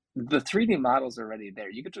 the 3D model's already there.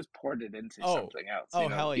 You could just port it into Oh, something else. oh You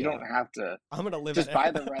know, hell you yeah! don't have to I'm gonna live just at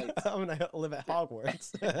buy the rights, I'm gonna live at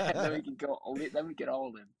Hogwarts. and then we can go. Then we can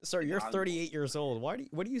all live Sir, in you're Hogwarts. 38 years old. What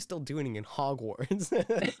are you still doing in Hogwarts?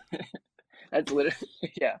 That's literally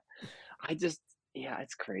yeah. Yeah,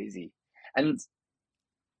 it's crazy, and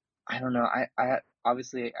I don't know. I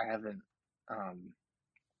obviously I haven't um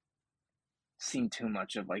seen too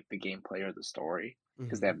much of like the gameplay or the story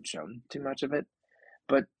because they Hmm. haven't shown too much of it.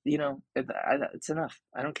 But you know, it's enough.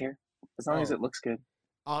 I don't care as long as Oh, it looks good.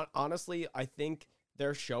 honestly, I think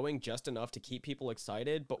they're showing just enough to keep people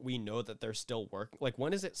excited, but we know that they're still working. Like,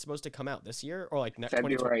 when is it supposed to come out? This year or like next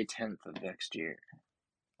 2020? February 10th of next year.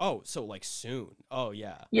 Oh, so like soon. Oh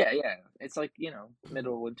yeah. Yeah, yeah. It's like, you know,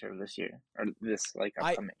 middle of winter of this year or this like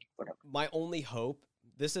I upcoming whatever. My only hope,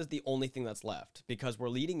 this is the only thing that's left because we're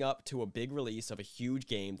leading up to a big release of a huge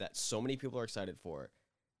game that so many people are excited for.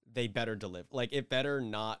 They better deliver. Like it better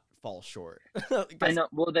not fall short. I 'Cause- know.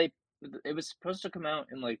 Well, it was supposed to come out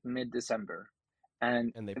in like mid-December,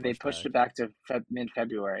 and and they they pushed it back to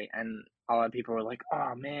mid-February, and a lot of people were like,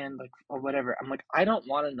 "Oh man, like or whatever." I'm like, I don't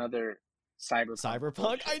want another Cyberpunk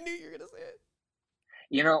Cyberpunk. I bullshit. knew you were gonna say it.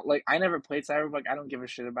 You know, like I never played Cyberpunk. I don't give a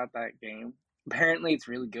shit about that game. Apparently, it's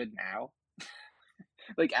really good now.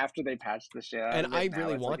 Like after they patched the shit out And of I it, now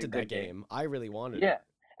really it's like a wanted that good game. game. I really wanted Yeah, it.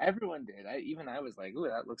 everyone did. I was like, "Ooh,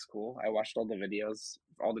 that looks cool." I watched all the videos,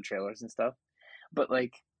 all the trailers and stuff. But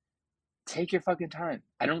like, take your fucking time.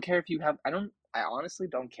 I don't care if you have. I don't. I honestly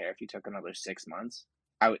don't care if you took another 6 months.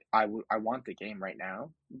 I want the game right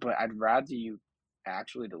now, but I'd rather you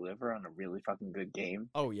actually deliver on a really fucking good game,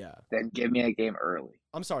 Oh yeah. then give me a game early.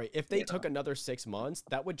 I'm sorry, if they You took know, another 6 months,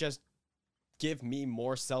 that would just give me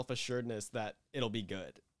more self-assuredness that it'll be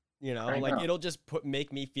good. You know, I like know. it'll just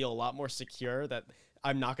make me feel a lot more secure that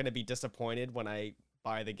I'm not going to be disappointed when I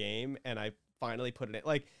buy the game and I finally put it in.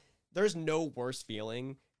 Like, there's no worse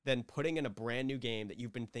feeling than putting in a brand new game that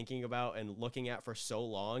you've been thinking about and looking at for so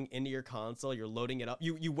long into your console. You're loading it up.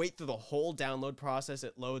 You wait through the whole download process.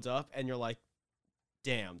 It loads up, and you're like,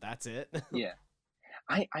 "Damn, that's it." Yeah,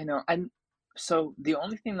 I know. And so the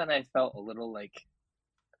only thing that I felt a little like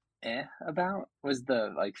about was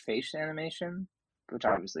the like face animation, which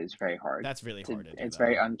obviously is very hard That's really to. hard to do, It's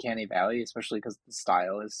very though. uncanny valley, especially because the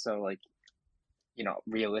style is so like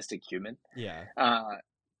realistic human. Yeah. Uh,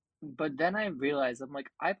 but then I realized I'm like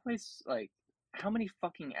I play like how many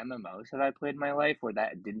fucking MMOs have I played in my life where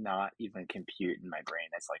that did not even compute in my brain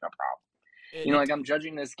as like a problem. It Like I'm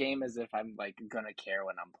judging this game as if I'm like gonna care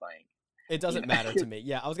when I'm playing. it You doesn't matter know, to me.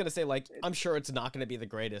 Yeah, I was gonna say like I'm sure it's not gonna be the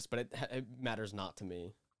greatest, but it matters not to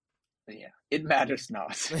me. yeah, it matters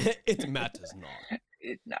not. It matters not.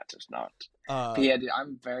 It matters not. But Uh, yeah, dude,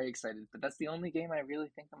 I'm very excited. But that's the only game I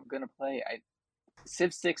really think I'm gonna play.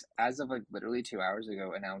 Civ 6, as of like literally 2 hours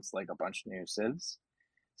ago, announced like a bunch of new civs,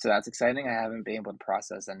 so that's exciting. I haven't been able to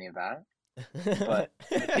process any of that, but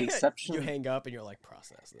with the you exception, hang up and you're like,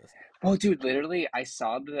 process this. well, dude, literally, I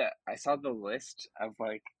saw the list of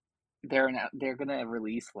like they're gonna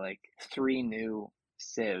release like 3 new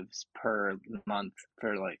civs per month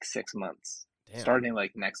for like 6 months. Damn, Starting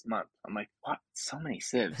like next month, I'm like, what? So many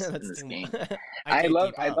civs in that's this too game. much. I I can't love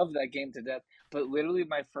keep I up. love that game to death. But literally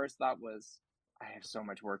my first thought was I have so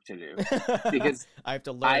much work to do because I have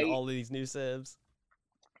to learn I all of these new civs.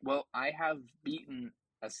 I have beaten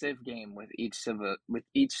a civ game with each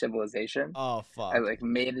civilization. Oh I fuck. like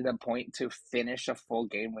made it a point to finish a full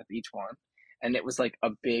game with each one, and it was like a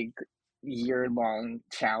big year-long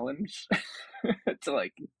challenge to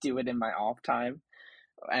like do it in my off time.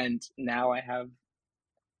 And now I have,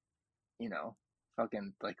 you know,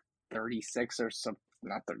 fucking like 36 or some,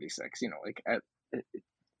 not 36, like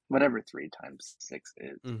whatever 3 times 6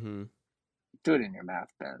 is. Mm-hmm. Do it in your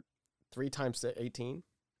math, Ben. 3 times 18.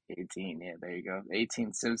 18, yeah, there you go.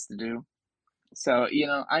 18 civs to do. So,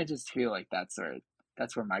 I just feel like that's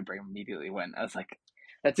where my brain immediately went. I was like,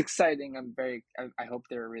 that's exciting. I hope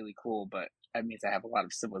they're really cool, but that means I have a lot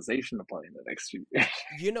of civilization to play in the next few years.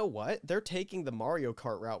 You know what? They're taking the Mario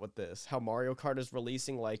Kart route with this. How Mario Kart is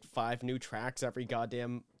releasing like 5 new tracks every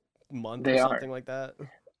goddamn month or They are. something like that.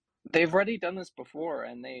 They've already done this before,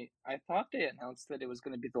 and I thought they announced that it was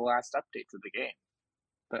going to be the last update to the game,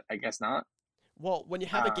 but I guess not. Well, when you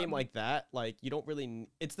have a game Um, like that, like you don't really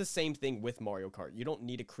it's the same thing with Mario Kart. You don't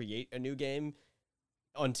need to create a new game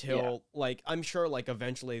yeah. until like I'm sure like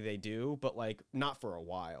eventually they do, but like not for a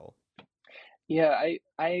while. Yeah,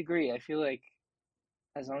 I agree. I feel like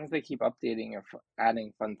as long as they keep updating or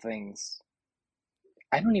adding fun things,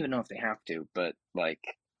 I don't even know if they have to, but like,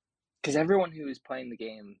 because everyone who is playing the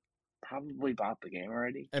game probably bought the game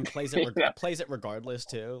already. And Yeah, plays it regardless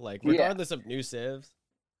too, like yeah. regardless of new civs.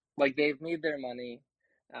 Like they've made their money.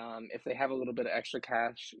 If they have a little bit of extra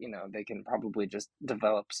cash, they can probably just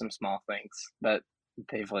develop some small things that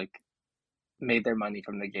they've like made their money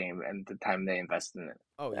from the game and the time they invest in it.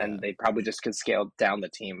 Oh yeah. And they probably just could scale down the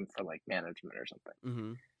team for like management or something.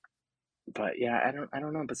 Mm-hmm. But yeah, I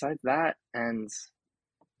don't know. Besides that and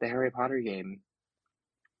the Harry Potter game,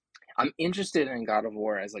 I'm interested in God of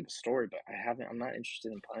War as like a story, but I'm not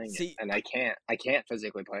interested in playing it, See, and I can't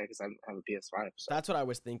physically play it because I have a PS5. So that's what I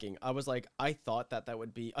was thinking. I was like, I thought that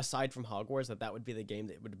would be, aside from Hogwarts, that would be the game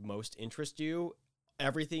that would most interest you.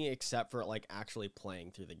 Everything except for like actually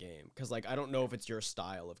playing through the game, because like I don't know if it's your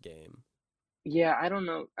style of game. yeah, I don't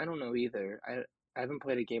know either. I haven't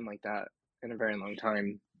played a game like that in a very long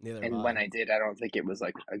time, Neither have and when I. I did, I don't think it was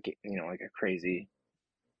like like a crazy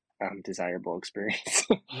desirable experience.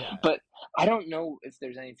 Yeah, But I don't know if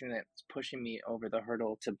there's anything that's pushing me over the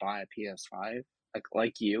hurdle to buy a PS5.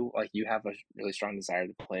 Like you have a really strong desire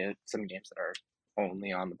to play some games that are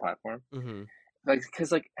only on the platform. mm-hmm. Like,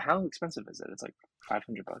 because like, how expensive is it? It's like $500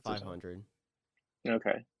 or something. 500.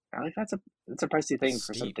 Okay, I like that's a pricey That's thing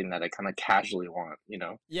for steep. something that I kind of casually want.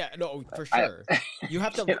 Yeah, no, But for sure. You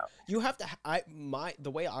have you to know, you have to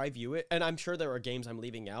the way I view it, and I'm sure there are games I'm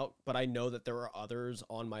leaving out, but I know that there are others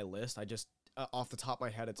on my list. I just off the top of my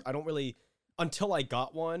head, I don't really, until I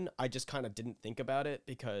got one, I just kind of didn't think about it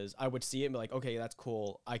because I would see it and be like, okay, that's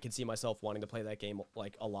cool. I could see myself wanting to play that game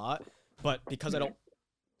like a lot, but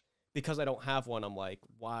because I don't have one, I'm like,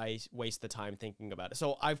 why waste the time thinking about it?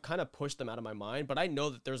 So I've kind of pushed them out of my mind, but I know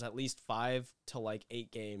that there's at least 5 to like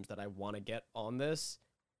 8 games that I want to get on this.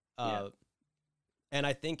 Yeah. And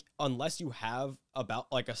I think unless you have about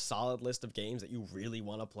like a solid list of games that you really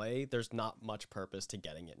want to play, there's not much purpose to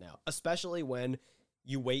getting it now, especially when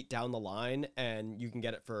you wait down the line and you can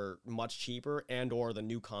get it for much cheaper, and or the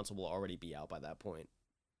new console will already be out by that point.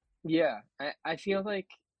 Yeah, I feel like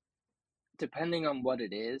depending on what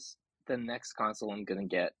it is, the next console I'm gonna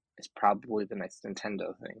get is probably the next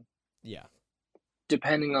Nintendo thing. Yeah.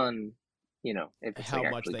 Depending on, if it's How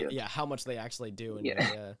like much actually they good. how much they actually do in Yeah.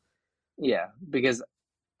 it. Yeah. Yeah, because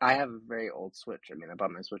I have a very old Switch. I mean, I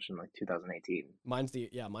bought my Switch in like 2018. Mine's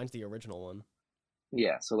the original one.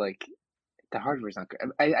 Yeah, so like the hardware's not good.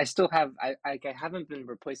 I still have I haven't been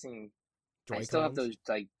replacing. I still have Joy-Cons.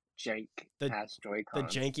 those like jank The ass the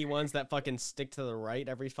Joy-Cons. janky ones that fucking stick to the right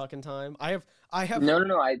every fucking time. I have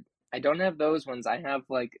No. I don't have those ones. I have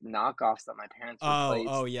like knockoffs that my parents oh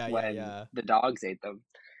replaced yeah, when yeah. the dogs ate them,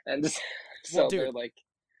 and Well, so they're dude, like,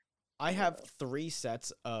 I I don't have know. 3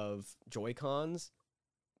 sets of Joy-Cons.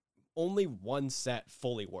 Only one set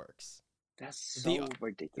fully works. That's The so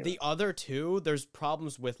ridiculous. the other 2, there's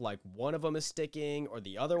problems with like one of them is sticking or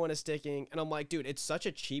the other one is sticking, and I'm like, dude, it's such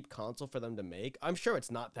a cheap console for them to make. I'm sure it's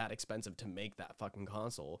not that expensive to make that fucking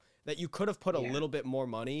console, that you could have put a Yeah, little bit more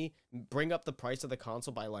money, bring up the price of the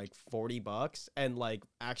console by like $40, and like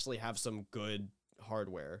actually have some good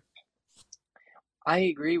hardware. I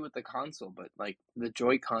agree with the console, but like the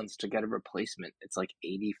Joy-Cons to get a replacement, it's like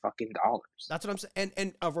 80 fucking dollars. That's what I'm saying.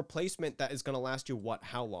 And a replacement that is going to last you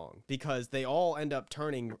how long? Because they all end up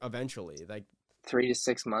turning eventually. Like, 3 to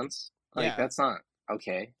 6 months. Like yeah, that's not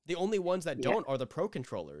okay. the only ones that Yeah, don't are the pro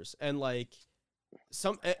controllers. And like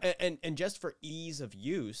and just for ease of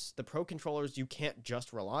use, the pro controllers you can't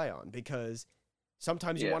just rely on, because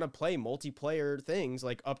sometimes you yeah, want to play multiplayer things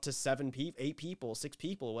like up to 8 people, 6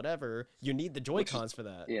 people, whatever. You need the which is Joy-Cons for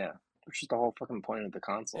that. yeah, which is the whole fucking point of the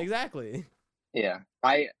console. Exactly. Yeah,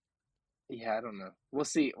 I don't know. We'll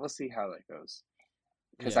see how that goes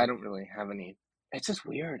because Yeah. I don't really have any. It's just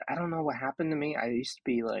weird. I don't know what happened to me. I used to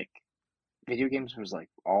be like, video games was like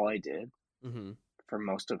all I did Mhm. for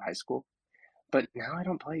most of high school, but now I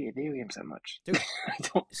don't play video games that much. Dude, I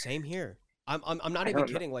don't. same here. I'm not I even don't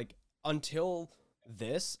know. kidding. Like, until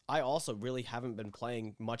this, I also really haven't been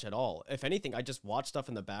playing much at all. If anything, I just watch stuff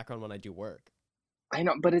in the background when I do work. I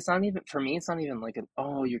know, but it's not even for me. It's not even like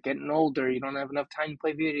oh, you're getting older. You don't have enough time to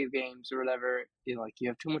play video games or whatever. You're like you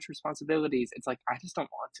have too much responsibilities. It's like I just don't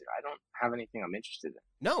want to. I don't have anything I'm interested in.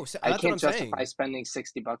 No, I that's what can't I'm justify saying. spending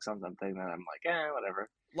 $60 on something that I'm like, whatever,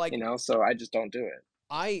 Like, So I just don't do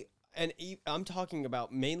it. I'm talking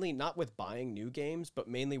about mainly not with buying new games, but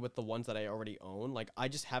mainly with the ones that I already own. Like, I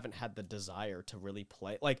just haven't had the desire to really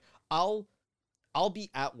play. Like, I'll be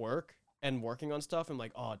at work and working on stuff and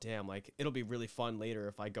like, oh damn, like it'll be really fun later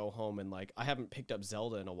if I go home and like I haven't picked up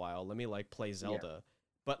Zelda in a while. Let me like play Yeah, Zelda.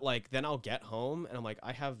 But like then I'll get home and I'm like,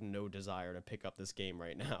 I have no desire to pick up this game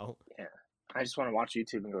right now. yeah. I just want to watch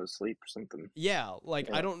YouTube and go to sleep or something. Yeah, like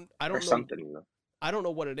You know, I or don't know something. I don't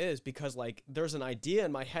know what it is, because like there's an idea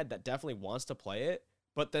in my head that definitely wants to play it,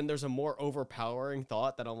 but then there's a more overpowering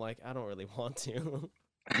thought that I'm like, I don't really want to.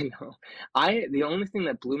 I know. The only thing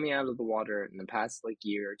that blew me out of the water in the past like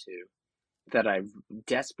year or two that I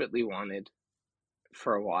desperately wanted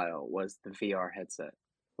for a while was the VR headset,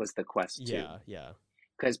 was the Quest 2. Yeah, yeah.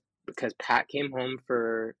 Because Pat came home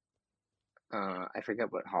for I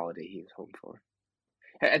forget what holiday he was home for.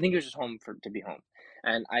 I think he was just home to be home.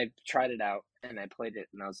 And I tried it out and I played it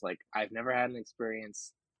and I was like, I've never had an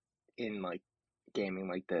experience in like gaming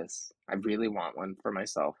like this. I really want one for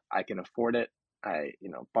myself. I can afford it. Blah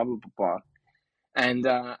blah blah blah. And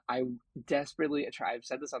I desperately try. I've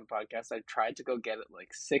said this on the podcast. I tried to go get it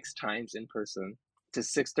like 6 times in person to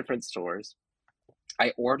 6 different stores.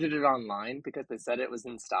 I ordered it online because they said it was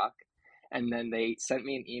in stock, and then they sent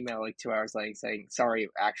me an email like 2 hours later saying, "Sorry, it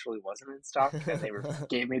actually wasn't in stock," and they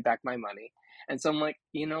gave me back my money. And so I'm like,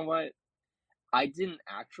 you know what? I didn't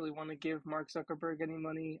actually want to give Mark Zuckerberg any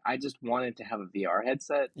money. I just wanted to have a VR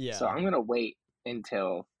headset. So Yeah. I'm gonna wait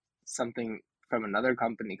until something from another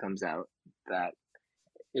company comes out that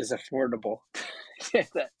is affordable.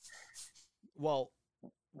 Well,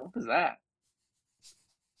 What was that?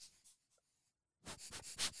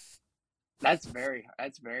 That's very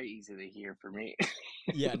easy to hear for me.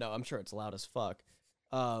 yeah, no, I'm sure it's loud as fuck.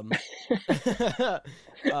 Um What uh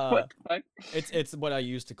the fuck? it's what I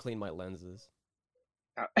use to clean my lenses.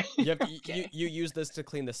 Oh, You have to, okay. you use this to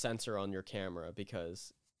clean the sensor on your camera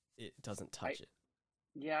because it doesn't I touch it.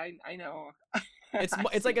 yeah, I know.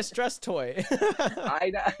 It's like a stress toy.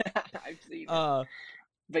 I I've seen it. uh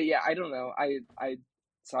But yeah, I don't know.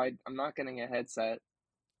 I'm not getting a headset,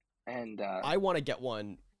 and I want to get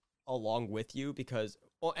one along with you because,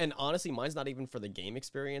 well, and honestly, mine's not even for the game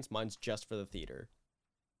experience. Mine's just for the theater.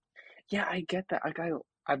 yeah, I get that. Like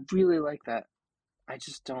I really like that. I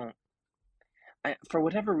just don't. For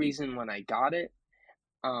whatever reason, when I got it,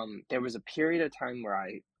 there was a period of time where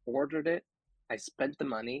I ordered it, I spent the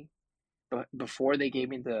money, but before they gave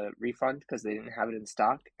me the refund because they didn't have it in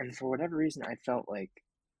stock, and for whatever reason, I felt like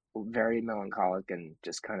very melancholic and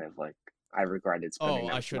just kind of like I regretted spending Oh,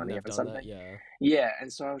 that I much shouldn't money have on done that. something. Yeah, Yeah,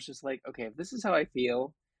 and so I was just like, okay, if this is how I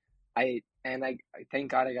feel, I thank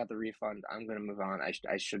God I got the refund. I'm gonna move on.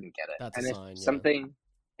 I shouldn't get it. that's a And if sign. Yeah. something,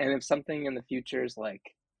 and if something in the future is like,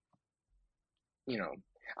 you know,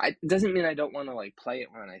 it doesn't mean I don't want to like play it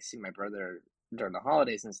when I see my brother during the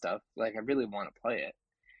holidays and stuff. Like I really want to play it.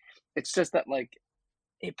 It's just that like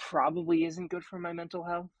it probably isn't good for my mental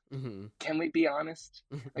health. Mm-hmm. Can we be honest?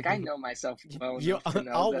 Like I know myself well You, enough to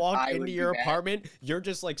know I'll that walk I into would be your bad. apartment. You're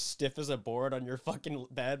just like stiff as a board on your fucking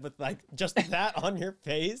bed with like just that on your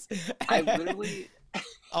face. I literally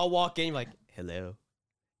I'll walk in like, hello,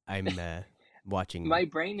 I'm watching my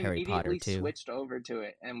brain Harry Potter immediately too. switched over to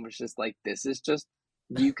it and was just like, this is just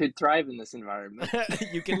you could thrive in this environment.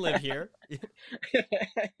 You can live here.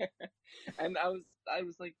 And I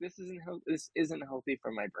was like, this isn't healthy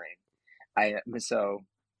for my brain. So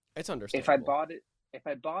It's if I understandable. bought it if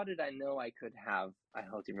I bought it, I know I could have a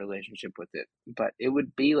healthy relationship with it, but it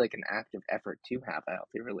would be like an active effort to have a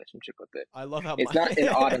healthy relationship with it. I love how It's not an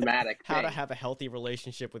automatic how to thing. have a healthy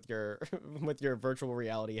relationship with your with your virtual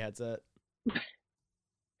reality headset.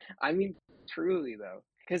 I mean, truly though,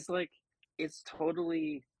 because like it's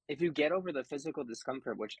totally if you get over the physical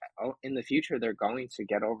discomfort, which in the future they're going to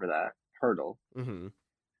get over that hurdle, Mm-hmm.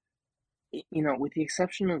 with the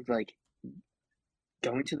exception of like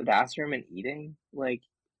going to the bathroom and eating, like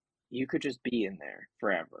you could just be in there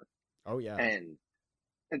forever. Oh yeah, And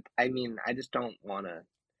I mean, I just don't want to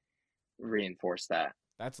reinforce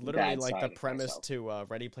that's literally that like the side of premise myself. to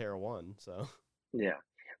Ready Player One. So. Yeah,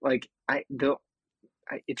 like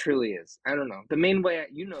it truly is. I don't know. The main way,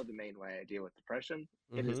 the main way I deal with depression,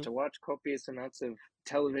 it is Mm-hmm. to watch copious amounts of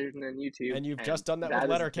television and YouTube, And you've and just done that with that is just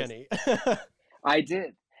Letterkenny. I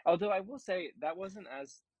did. Although I will say that wasn't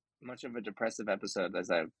as much of a depressive episode as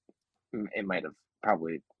it might have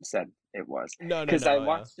probably said it was, No, no, because I no. Yeah.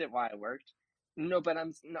 watched it while I worked. No, but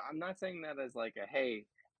I'm not saying that as like a hey,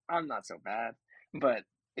 I'm not so bad, but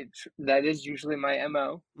that is usually my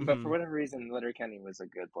MO. But for Mm-hmm. whatever reason, Letterkenny was a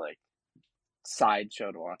good like side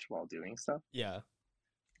show to watch while doing stuff. Yeah.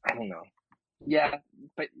 I don't know. Yeah,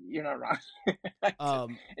 but you're not wrong.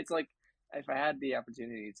 Um. It's like if I had the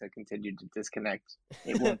opportunity to continue to disconnect,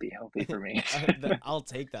 it wouldn't be healthy for me. I'll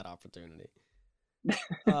take that opportunity.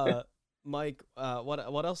 Uh, Mike.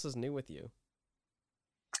 What else is new with you?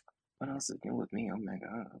 What else is new with me? Oh my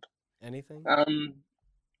god. Anything? Um,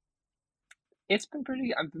 it's been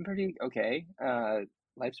pretty. I've been pretty okay.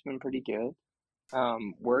 Life's been pretty good.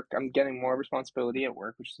 Work. I'm getting more responsibility at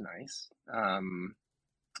work, which is nice.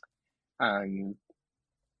 I'm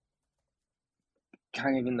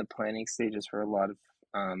kind of in the planning stages for a lot of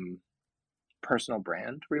um personal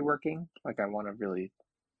brand reworking. Like I want to really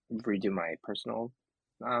redo my personal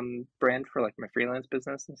brand for like my freelance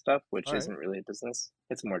business and stuff, which All right. isn't really a business.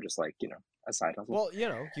 It's more just like, a side hustle. Well, you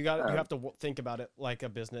Um have to think about it like a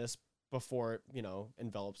business before it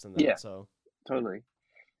envelops in that. yeah, So totally.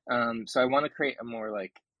 So I want to create a more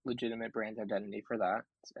like legitimate brand identity for that,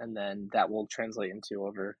 and then that will translate into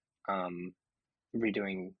over um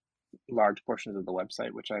redoing large portions of the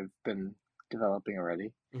website, which I've been developing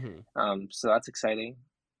already. hmm So that's exciting.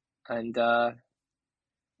 And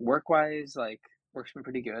work wise, like work's been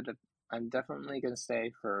pretty good. I'm definitely gonna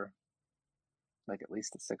stay for like at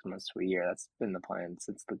least 6 months to a year. That's been the plan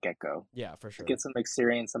since the get go. yeah, for To sure. get some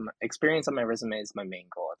experience, on my resume is my main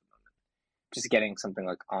goal at the moment. Just getting something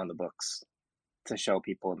like on the books to show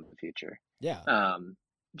people in the future. Yeah. Um,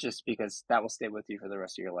 just because that will stay with you for the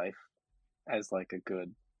rest of your life as like a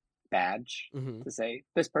good badge hmm to say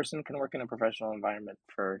this person can work in a professional environment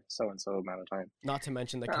for so and so amount of time. Not to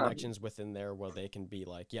mention the Um, connections within there where they can be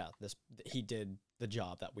like, yeah, this he did the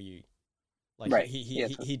job that we like. right. Yeah,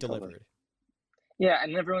 He totally. delivered. Yeah,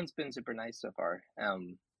 and everyone's been super nice so far.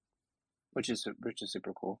 Which is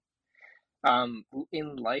super cool.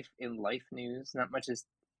 In life news, not much is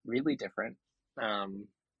really different. Um,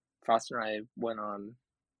 Foster and I went on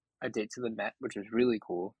a date to the Met, which was really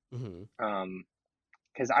cool. hmm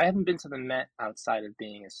Because I haven't been to the Met outside of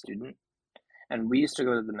being a student, and we used to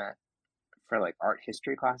go to the Met for like art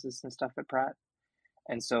history classes and stuff at Pratt.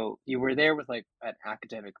 And so you were there with like an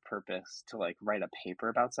academic purpose to like write a paper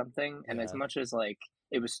about something. And as Yeah. much as like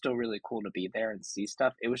it was still really cool to be there and see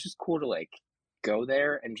stuff, it was just cool to like go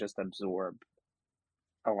there and just absorb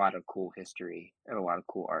a lot of cool history and a lot of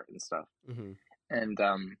cool art and stuff. Mm-hmm. And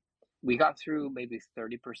we got through maybe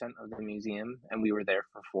 30% of the museum and we were there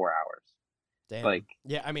for 4 hours. Damn. Like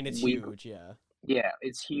Yeah, I mean it's we huge, yeah. yeah,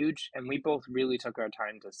 it's huge, and we both really took our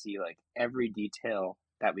time to see like every detail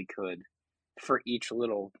that we could for each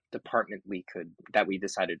little department that we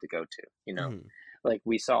decided to go to, you know. Mm-hmm. Like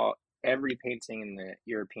we saw every painting in the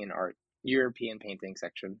European painting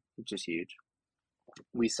section, which is huge.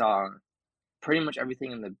 We saw pretty much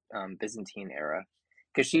everything in the Byzantine era,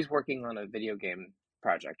 because she's working on a video game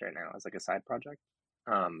project right now as like a side project.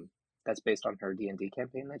 That's based on her D&D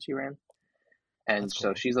campaign that she ran, and That's so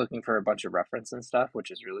cool. she's looking for a bunch of reference and stuff,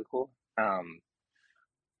 which is really cool. And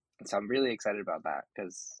so I'm really excited about that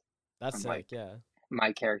because That's I'm like, sick, yeah.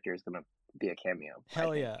 my character is gonna be a cameo, I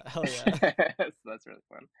Hell think. yeah, hell yeah. So that's really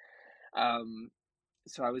fun.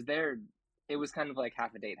 So I was there. It was kind of like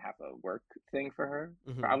half a date, half a work thing for her,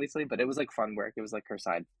 Mm-hmm. obviously, but it was like fun work. It was like her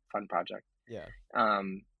side fun project. Yeah.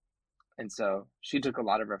 Um, and so she took a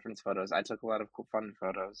lot of reference photos. I took a lot of cool fun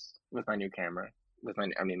photos with my new camera, with my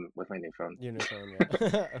new phone. Your new phone,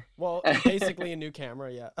 yeah. Well, basically a new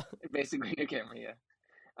camera, yeah. Basically, new camera, yeah.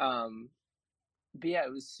 Um, but yeah,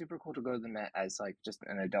 it was super cool to go to the Met as like just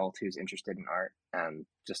an adult who's interested in art and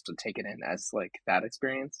just to take it in as like that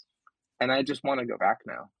experience. And I just want to go back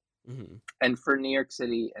now. Mm-hmm. And for New York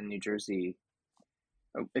City and New Jersey,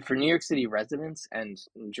 for New York City residents and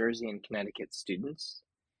New Jersey and Connecticut students,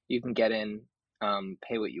 you can get in,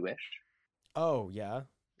 pay what you wish. Oh, yeah.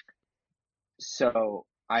 So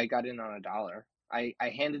I got in on $1. I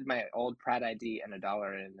handed my old Pratt ID and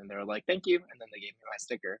 $1 in, and they were like, "Thank you," and then they gave me my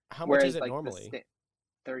sticker. How much is Whereas it like normally?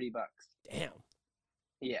 $30. Damn.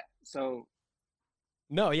 Yeah. So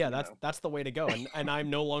No, yeah, you know, that's the way to go. And I'm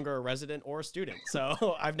no longer a resident or a student,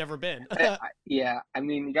 so I've never been. yeah, I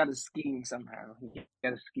mean, you got to scheme somehow. You got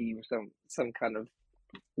to scheme some kind of.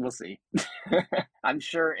 We'll see. I'm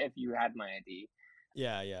sure if you had my ID,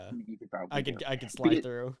 Yeah, yeah. you could probably do. I could But slide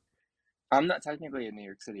through I'm not technically a New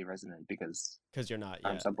York City resident because you're not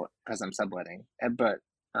I'm yet. subletting, but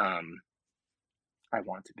I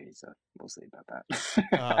want to be. So we'll see about that.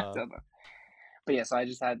 I Uh, don't know. But yeah, so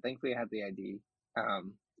thankfully I had the ID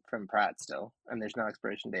from Pratt still, and there's no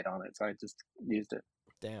expiration date on it, so I just used it.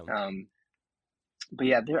 damn. Um, but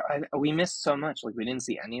yeah, we missed so much. Like we didn't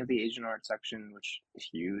see any of the Asian art section, which is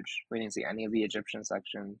huge. We didn't see any of the Egyptian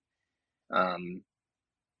section. Um,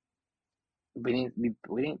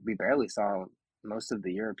 we barely saw most of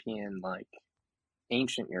the European, like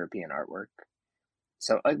ancient European artwork.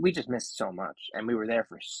 So like we just missed so much, and we were there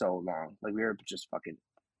for so long. Like we were just fucking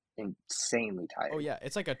insanely Oh tired. yeah,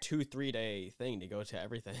 it's like a 2-3 day thing to go to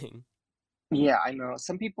everything. Yeah, I know.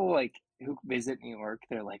 Some people like who visit New York,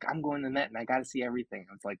 they're like, I'm going to the Met and I got to see everything.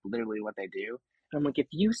 It's like literally what they do. And I'm like, if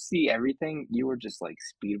you see everything, you were just like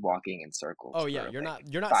speed walking in circles Oh yeah, for like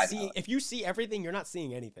you're not 5 seeing hours. if you see everything, you're not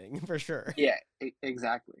seeing anything for sure. Yeah,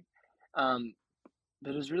 exactly. Um,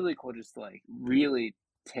 but it was really cool just to like really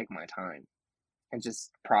take my time and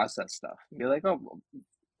just process stuff. And be like, oh, well,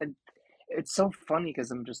 and it's so funny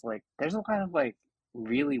because I'm just like, there's a lot of like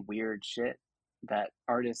really weird shit that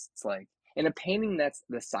artists like in a painting that's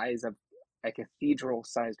the size of a cathedral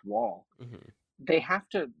sized wall. Hmm. They have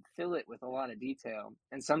to fill it with a lot of detail,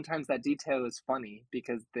 and sometimes that detail is funny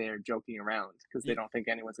because they're joking around because they don't think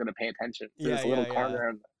anyone's going to pay attention to Yeah, this little yeah, yeah. corner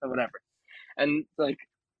of whatever. And like,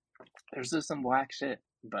 there's just some whack shit,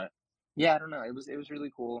 but yeah, I don't know. It was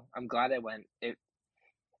really cool. I'm glad I went.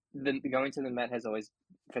 Going to the Met has always,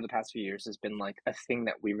 for the past few years, has been like a thing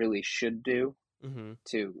that we really should do Hmm.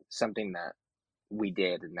 to something that we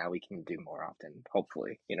did, and now we can do more often.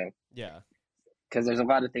 Hopefully, Yeah. because there's a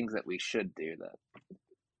lot of things that we should do that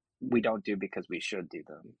we don't do because we should do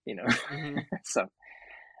them. Hmm. So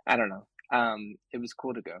I don't know. It was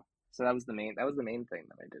cool to go. So that was the main thing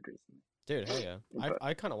that I did recently. Dude, hell yeah. But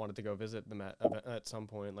I kind of wanted to go visit the Met at some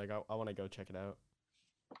point. Like I want to go check it out.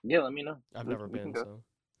 yeah, let me know. I've We never can, we can been, go.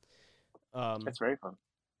 so. It's very fun.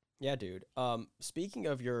 Yeah, dude. Speaking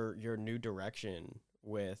of your new direction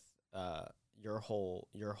with your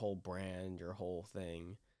whole brand, your whole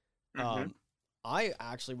thing. Mm-hmm. I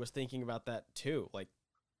actually was thinking about that too. Like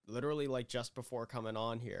literally like just before coming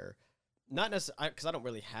on here. Not necessarily because I don't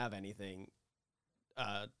really have anything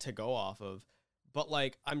to go off of, but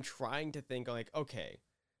like I'm trying to think like, okay,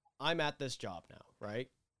 I'm at this job now, right?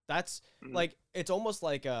 That's Mm-hmm. like it's almost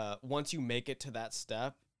like once you make it to that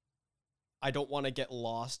step, I don't want to get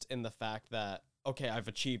lost in the fact that okay, I've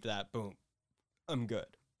achieved that, boom. I'm good.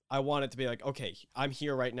 I want it to be like, okay, I'm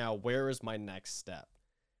here right now. Where is my next step?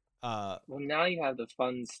 Well, now you have the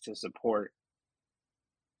funds to support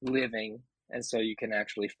living, and so you can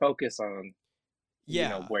actually focus on,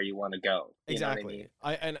 yeah, where you want to go. You know what I exactly.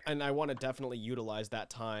 mean? And I want to definitely utilize that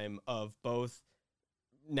time of both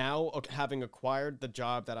now having acquired the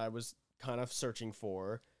job that I was kind of searching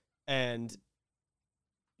for, and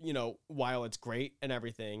while it's great and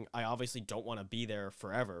everything, I obviously don't want to be there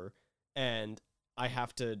forever, and I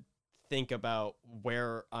have to think about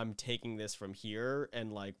where I'm taking this from here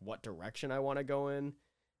and like what direction I want to go in,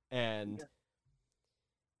 and Yeah.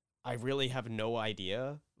 I really have no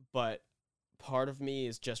idea, but part of me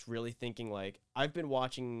is just really thinking like I've been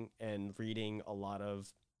watching and reading a lot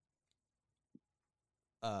of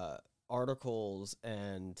uh articles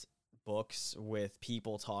and books with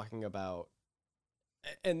people talking about,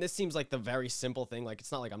 and this seems like the very simple thing, like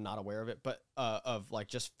it's not like I'm not aware of it, but of like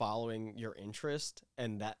just following your interest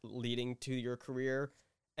and that leading to your career.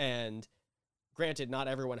 And granted, not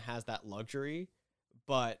everyone has that luxury,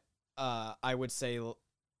 but I would say,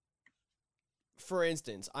 for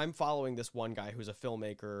instance, I'm following this one guy who's a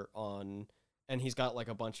filmmaker on, and he's got like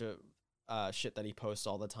a bunch of shit that he posts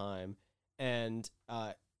all the time, and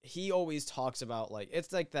he always talks about like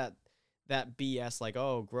it's like that BS like,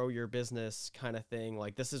 oh, grow your business kind of thing.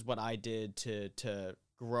 Like this is what I did to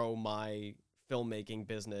grow my filmmaking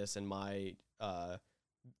business and my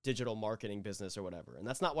digital marketing business or whatever. And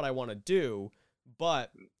that's not what I want to do,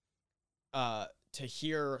 but to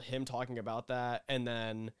hear him talking about that, and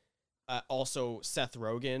then also Seth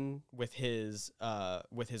Rogen with his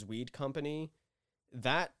weed company,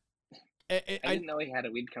 that I didn't know he had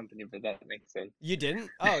a weed company, but that makes sense. you didn't?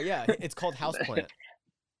 Oh yeah, it's called Houseplant.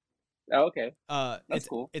 Oh, okay. That's It's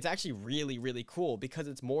cool. it's actually really really cool because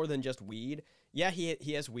it's more than just weed. Yeah,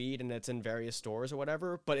 he has weed and it's in various stores or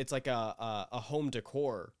whatever, but it's like a home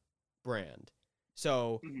decor brand.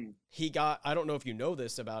 So Hmm. he got, I don't know if you know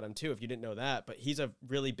this about him too, if you didn't know that, but he's a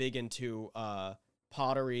really big into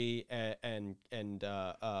pottery and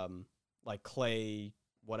like clay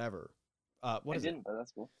whatever. What I is it? didn't, but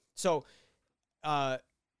that's cool. So uh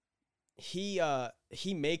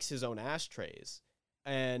he makes his own ashtrays,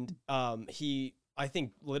 and he, I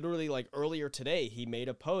think literally like earlier today he made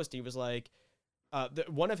a post. He was like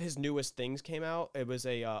one of his newest things came out. It was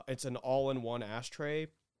it's an all-in-one ashtray.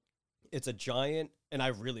 It's a giant, and I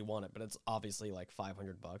really want it, but it's obviously like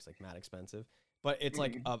 $500, like mad expensive. But it's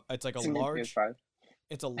like Hmm. it's like a It's in your large, PS5.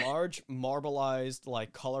 it's a large marbleized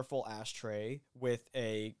like colorful ashtray with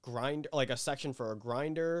a grind, like a section for a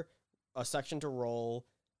grinder, a section to roll,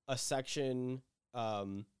 a section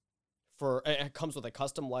for it comes with a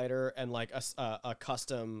custom lighter and like a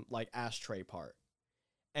custom like ashtray part.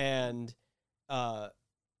 And uh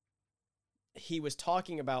he was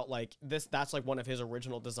talking about like this, that's like one of his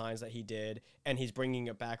original designs that he did, and he's bringing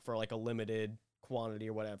it back for like a limited quantity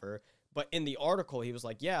or whatever. But in the article he was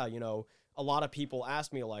like, yeah, a lot of people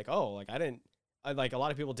asked me like, oh, like like a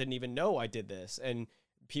lot of people didn't even know I did this, and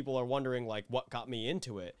people are wondering like what got me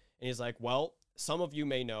into it. And he's like, well, some of you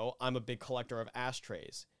may know I'm a big collector of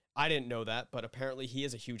ashtrays. I didn't know that, but apparently he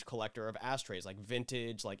is a huge collector of ashtrays, like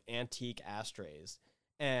vintage, like antique ashtrays.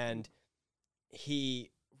 And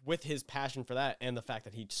he, with his passion for that and the fact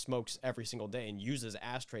that he smokes every single day and uses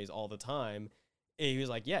ashtrays all the time, he was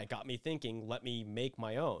like, yeah, it got me thinking, let me make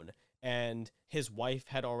my own. And his wife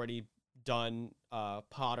had already done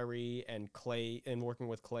pottery and clay and working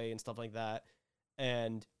with clay and stuff like that.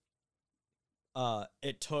 And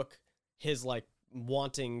it took his like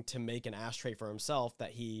wanting to make an ashtray for himself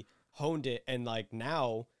that he honed it, and like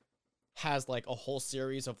now has like a whole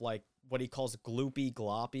series of like what he calls gloopy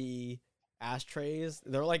gloppy ashtrays.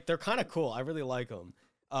 They're kind of cool. I really like them.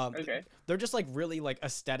 Okay. They're just like really like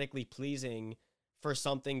aesthetically pleasing for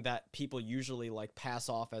something that people usually like pass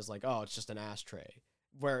off as like, oh, it's just an ashtray.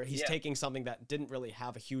 Where he's Yeah. taking something that didn't really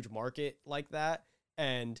have a huge market like that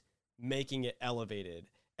and making it elevated.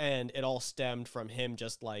 And it all stemmed from him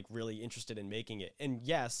just like really interested in making it. And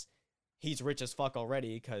yes, he's rich as fuck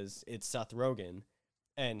already because it's Seth Rogen,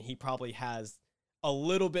 and he probably has a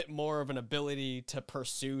little bit more of an ability to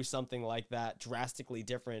pursue something like that drastically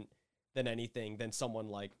different than anything than someone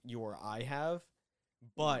like you or I have.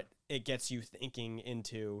 But it gets you thinking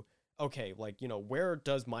into, okay, like, where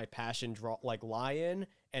does my passion draw like lie in,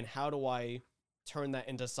 and how do I turn that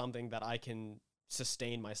into something that I can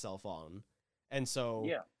sustain myself on? And so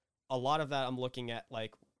Yeah. a lot of that I'm looking at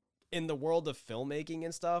like in the world of filmmaking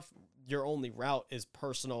and stuff, your only route is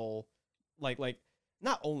personal, like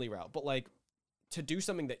not only route, but like to do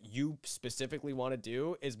something that you specifically want to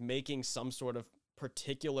do is making some sort of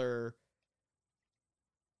particular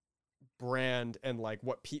brand and like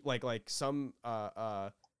what like some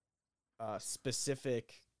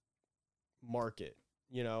specific market,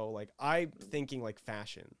 you know, like I'm thinking like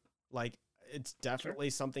fashion, like it's definitely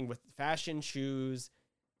something with fashion, shoes,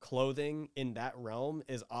 clothing in that realm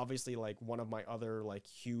is obviously like one of my other like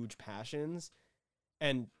huge passions,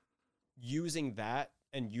 and using that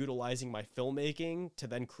and utilizing my filmmaking to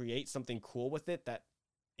then create something cool with it that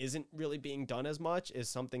isn't really being done as much is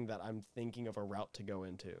something that I'm thinking of a route to go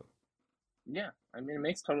into. Yeah, I mean, it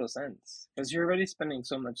makes total sense because you're already spending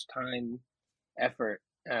so much time, effort,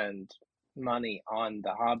 and money on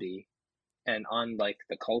the hobby and on like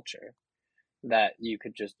the culture that you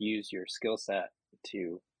could just use your skill set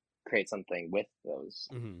to create something with those,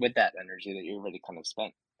 Mm-hmm. with that energy that you already kind of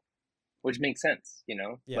spent, which makes sense, you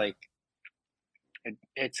know? Yeah. Like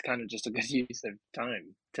it's kind of just a good use of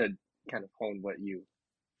time to kind of hone what you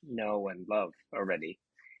know and love already.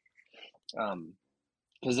 Um,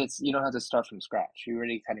 because it's you don't have to start from scratch. You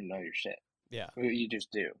already kind of know your shit. Yeah. You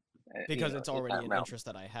just do, you Because know, it's in already that an realm. interest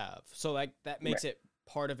that I have. So like that Right. makes it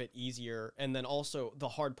part of it easier. And then also the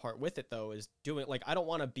hard part with it though is doing, like, I don't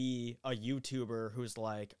want to be a YouTuber who's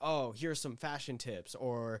like, oh, here's some fashion tips,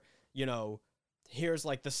 or, you know, here's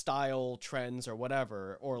like the style trends or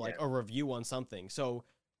whatever, or like Yeah. a review on something. So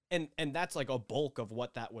and that's like a bulk of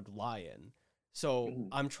what that would lie in. So Mhm.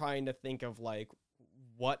 I'm trying to think of like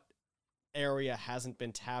what area hasn't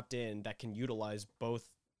been tapped in that can utilize both,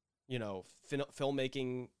 you know,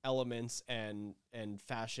 filmmaking elements and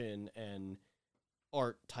fashion and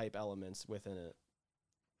art type elements within it.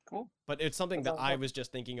 Cool. But it's something That that sounds I fun. was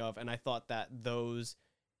just thinking of, and I thought that those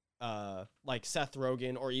like Seth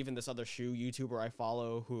Rogen or even this other shoe YouTuber I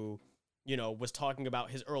follow who, you know, was talking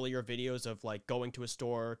about his earlier videos of like going to a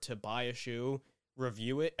store to buy a shoe,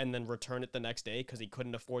 review it, and then return it the next day because he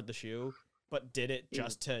couldn't afford the shoe, but did it Mhm.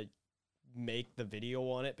 just to make the video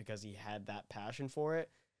on it because he had that passion for it.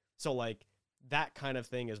 So like that kind of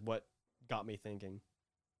thing is what got me thinking.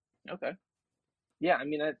 Okay. Yeah, I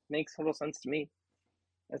mean that makes total sense to me.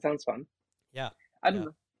 That sounds fun. Yeah. I don't Yeah.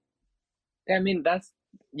 know. I mean, that's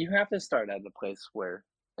you have to start at a place where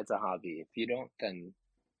it's a hobby. If you don't, then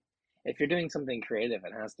if you're doing something creative,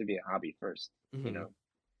 it has to be a hobby first, you Hmm. know?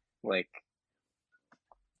 Like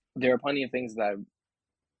there are plenty of things that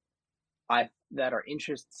are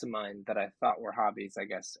interests of mine that I thought were hobbies, I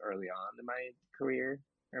guess, early on in my career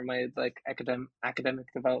or my like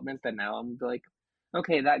academic development that now I'm like,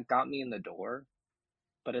 okay, that got me in the door,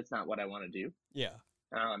 but it's not what I want to do. Yeah.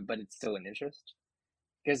 But it's still an interest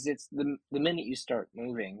because it's the minute you start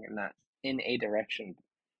moving in that in a direction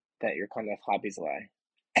that your kind of hobbies lie.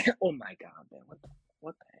 Oh my god, man!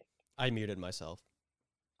 What the heck? I muted myself.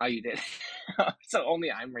 Oh, you did. So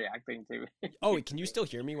only I'm reacting to Oh, to can you me. still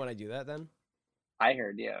hear me when I do that then? I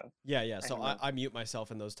heard, yeah. Yeah, yeah. I So don't know. I mute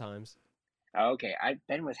myself in those times. Oh, okay,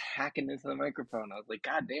 Ben was hacking into the microphone. I was like,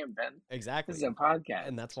 God damn, Ben, this is Exactly. a podcast.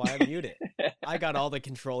 And that's why I mute it. I got all the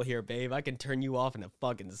control here, babe. I can turn you off in a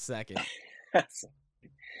fucking second.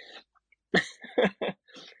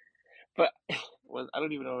 But I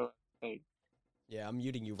don't even know what I'm saying. Yeah, I'm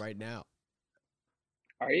muting you right now.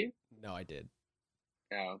 Are you? No, I did.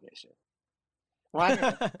 Oh, okay, sure. Well, I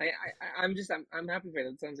don't know. I'm happy for it.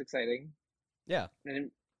 It sounds exciting, Yeah.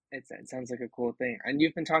 and it sounds like a cool thing. And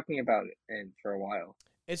you've been talking about it for a while.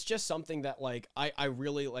 It's just something that like I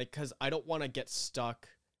really like, cuz I don't want to get stuck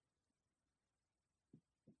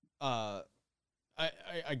uh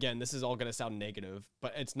again, this is all going to sound negative,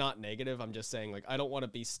 but it's not negative. I'm just saying, like, I don't want to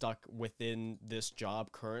be stuck within this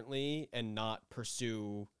job currently and not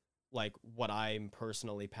pursue like what I'm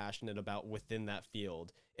personally passionate about within that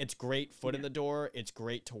field. It's great foot in Yeah. the door. It's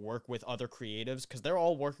great to work with other creatives because they're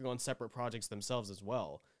all working on separate projects themselves as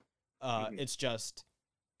well. Hmm. It's just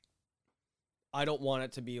I don't want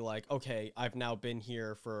it to be like, okay, I've now been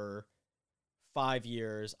here for 5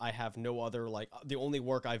 years. I have no other, like, the only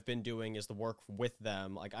work I've been doing is the work with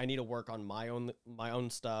them. Like, I need to work on my own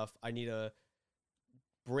stuff. I need to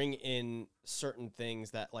bring in certain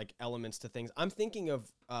things that like elements to things. I'm thinking of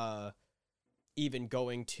even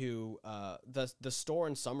going to the store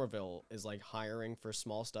in Somerville is like hiring for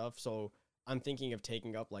small stuff. So I'm thinking of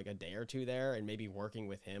taking up like a day or two there and maybe working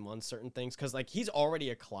with him on certain things cuz like he's already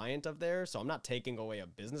a client of theirs, so I'm not taking away a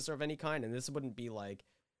business of any kind, and this wouldn't be like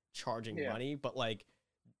charging Yeah. money, but like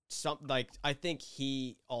some like I think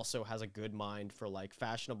he also has a good mind for like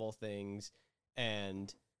fashionable things.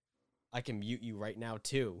 And I can mute you right now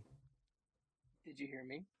too. Did you hear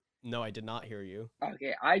me? No, I did not hear you.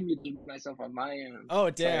 Okay, I muted myself on my end, Oh, so I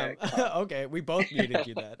damn. got caught. Okay, we both muted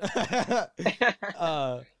you then.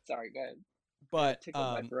 uh, Sorry, go ahead. It but tickled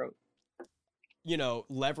my throat. you know,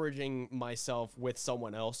 leveraging myself with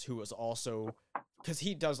someone else who is also, because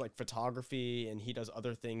he does like photography and he does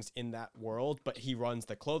other things in that world, but he runs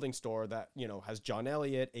the clothing store that, you know, has John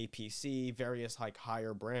Elliott, APC, various like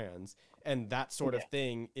higher brands. And that sort of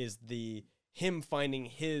thing is him finding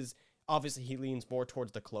his, obviously he leans more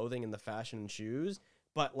towards the clothing and the fashion and shoes,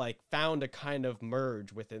 but like found a kind of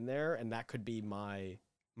merge within there. And that could be my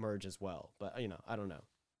merge as well. But, you know, I don't know.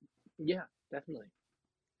 Yeah, definitely.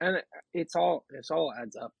 And it's all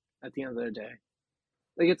adds up at the end of the day.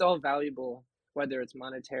 Like it's all valuable, whether it's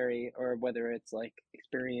monetary or whether it's like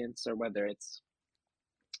experience or whether it's,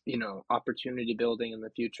 you know, opportunity building in the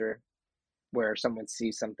future where someone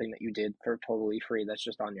sees something that you did for totally free that's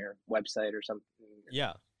just on your website or something.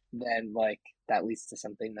 Yeah. Then like that leads to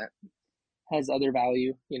something that has other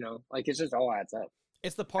value, you know, like it just all adds up.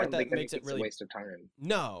 It's the I part don't that think makes it anything's a really, waste of time.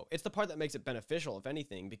 no, it's the part that makes it beneficial, if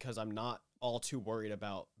anything, because I'm not all too worried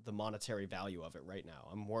about the monetary value of it right now.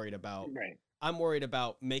 Right. I'm worried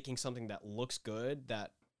about making something that looks good,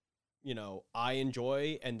 that, you know, I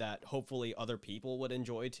enjoy and that hopefully other people would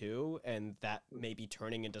enjoy too, and that may be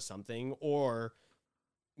turning into something, or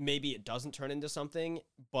maybe it doesn't turn into something,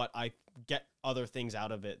 but I get other things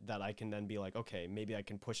out of it that I can then be like, okay, maybe I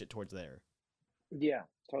can push it towards there. Yeah,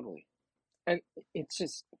 totally. And it's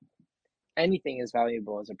just anything is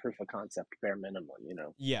valuable as a proof of concept, bare minimum, you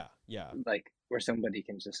know, Yeah, yeah. like where somebody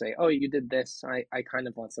can just say, oh, you did this. I kind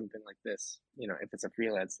of want something like this, you know, if it's a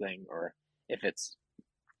freelance thing or if it's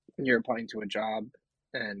you're applying to a job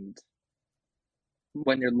and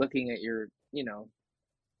when you're looking at your, you know,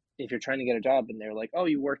 if you're trying to get a job and they're like, oh,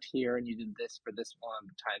 you worked here and you did this for this long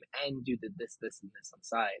time and you did this, this, and this on the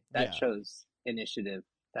side, that Yeah. shows initiative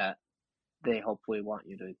that they hopefully want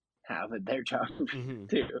you to have at their job Hmm.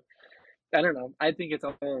 too. I don't know. I think it's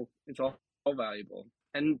all valuable,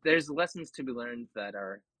 and there's lessons to be learned that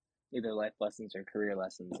are either life lessons or career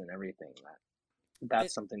lessons and everything. That's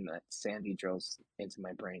It, something that Sandy drills into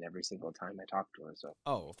my brain every single time I talk to her. So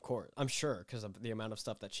oh, of course. I'm sure, because of the amount of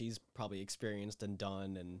stuff that she's probably experienced and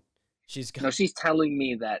done, and she's no, got. she's telling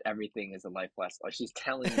me that everything is a life lesson. Or she's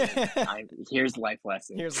telling me here's life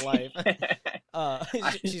lessons. Here's life.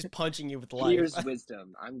 She's punching you with life. Here's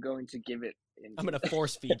wisdom. I'm going to give it. I'm gonna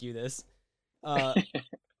force feed you this. Uh,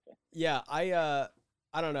 yeah, I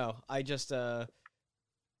don't know. I just I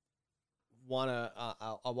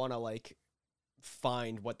wanna like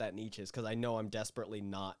find what that niche is, because I know I'm desperately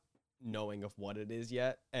not knowing of what it is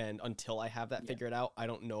yet, and until I have that Yeah, figured out, I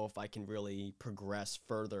don't know if I can really progress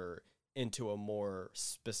further into a more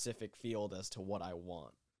specific field as to what I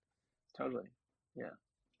want. totally. Yeah,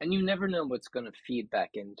 and you never know what's going to feed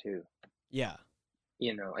back into. Yeah.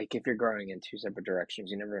 You know, like if you're growing in two separate directions,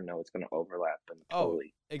 you never know what's going to overlap and Oh,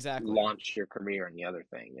 totally exactly. launch your career in the other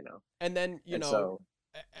thing, you know? And then, you And know, so,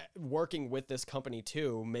 working with this company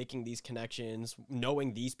too, making these connections,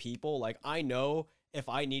 knowing these people, like I know if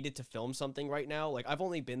I needed to film something right now, like I've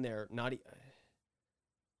only been there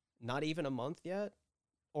not even a month yet,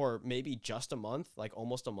 or maybe just a month, like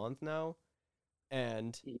almost a month now.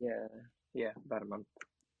 And yeah, yeah, about a month.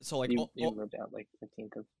 so like You moved out like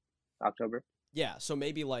 15th of October. yeah, so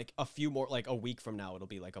maybe like a few more, like a week from now it'll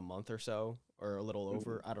be like a month or so, or a little Hmm.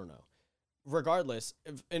 over, I don't know. Regardless,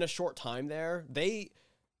 in a short time there, they,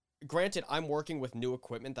 granted, I'm working with new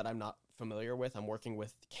equipment that I'm not familiar with. I'm working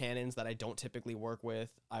with Canons that I don't typically work with.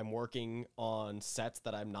 I'm working on sets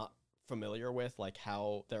that I'm not familiar with, like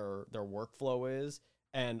how their workflow is,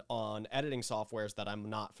 and on editing softwares that I'm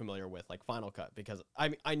not familiar with, like Final Cut, because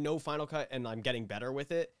I know Final Cut and I'm getting better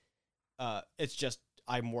with it. It's just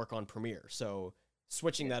I'm work on Premiere, so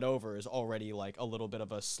switching Yeah, that over is already like a little bit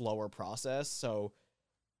of a slower process. So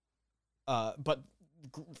but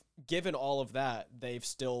g- given all of that, they've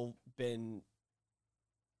still been,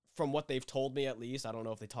 from what they've told me at least, I don't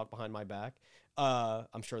know if they talk behind my back.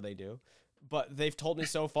 I'm sure they do. But they've told me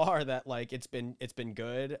so far that like it's been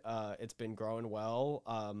good. It's been growing well.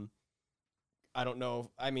 I don't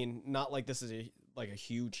know. I mean, not like this is a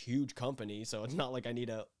huge company, so it's not like I need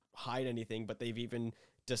to hide anything, but they've even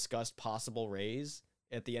discussed possible raise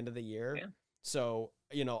at the end of the year. yeah, So,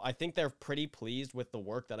 you know, I think they're pretty pleased with the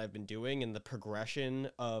work that I've been doing and the progression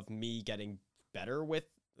of me getting better with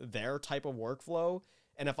their type of workflow.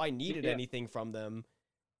 And if I needed yeah, anything from them,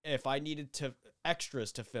 if I needed to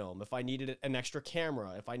extras to film, if I needed an extra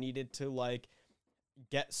camera, if I needed to like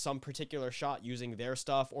get some particular shot using their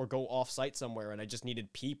stuff or go off site somewhere and I just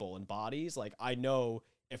needed people and bodies, like I know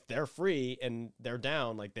if they're free and they're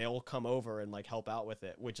down, like they'll come over and like help out with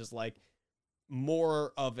it, which is like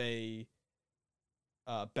more of a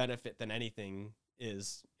benefit than anything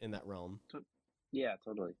is in that realm. yeah,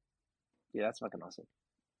 totally. Yeah, that's fucking awesome.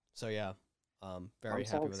 So yeah. Very I'm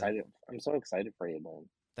so happy with it. excited. I'm so excited for you, man.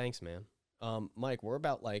 Thanks, man. Mike, we're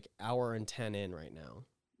about like hour and 10 in right now.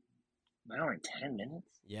 An hour and 10 minutes.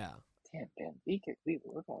 Yeah. Damn, man.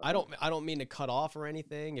 We're going. I don't mean to cut off or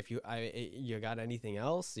anything. If you got anything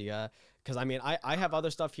else, because I mean I have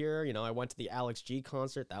other stuff here. You know, I went to the Alex G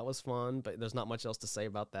concert. That was fun, but there's not much else to say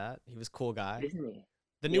about that. He was a cool guy. Isn't he?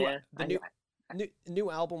 The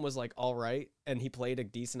new album was like all right, and he played a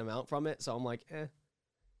decent amount from it. So I'm like, eh.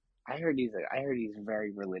 I heard he's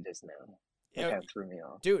very religious now. That kind of threw me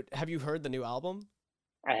off. Dude, have you heard the new album?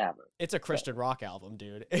 I haven't. It's a Christian rock album,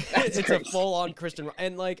 dude. That's It's crazy. a full-on Christian rock.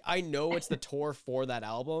 And, like, I know it's the tour for that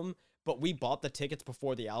album, but we bought the tickets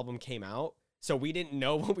before the album came out, so we didn't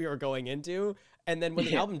know what we were going into. And then when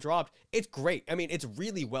the album dropped, it's great. I mean, it's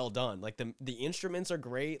really well done. Like, the instruments are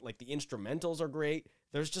great. Like, the instrumentals are great.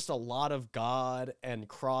 There's just a lot of God and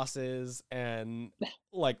crosses and,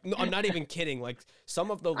 like, no, I'm not even kidding. Like,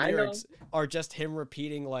 some of the lyrics are just him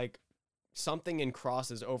repeating, like, something in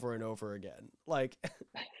crosses over and over again. Like,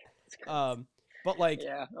 but like,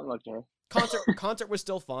 yeah, I'm looking. concert was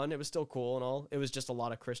still fun. It was still cool and all. It was just a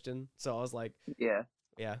lot of Christian. So I was like, Yeah,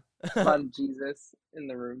 yeah, a lot of Jesus in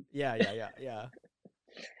the room. yeah.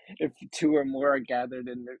 If two or more are gathered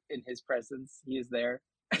in his presence, he is there.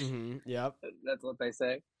 Yep. That's what they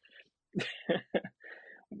say.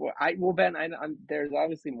 Ben, there's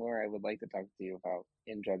obviously more I would like to talk to you about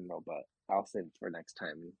in general, but I'll save it for next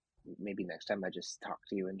time. Maybe next time I just talk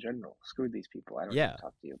to you in general. Screw these people. I don't want to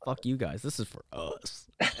talk to you about Fuck you guys. This is for us.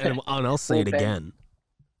 And I'll say it Ben, again.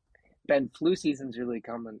 Ben, flu season's really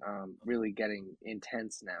coming, really getting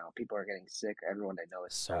intense now. People are getting sick. Everyone I know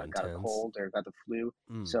has got a cold or got the flu.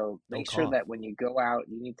 So make sure that when you go out,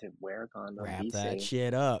 you need to wear a condom. Wrap be that safe.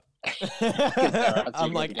 shit up.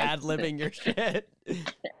 I'm like ad-libbing your shit.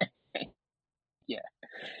 Yeah.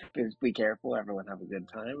 Be careful. Everyone have a good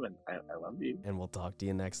time, and I love you. And we'll talk to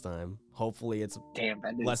you next time. Hopefully it's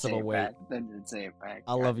less of a wait. Ben didn't say it back.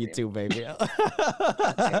 I love you too, baby.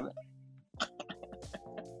 God damn it.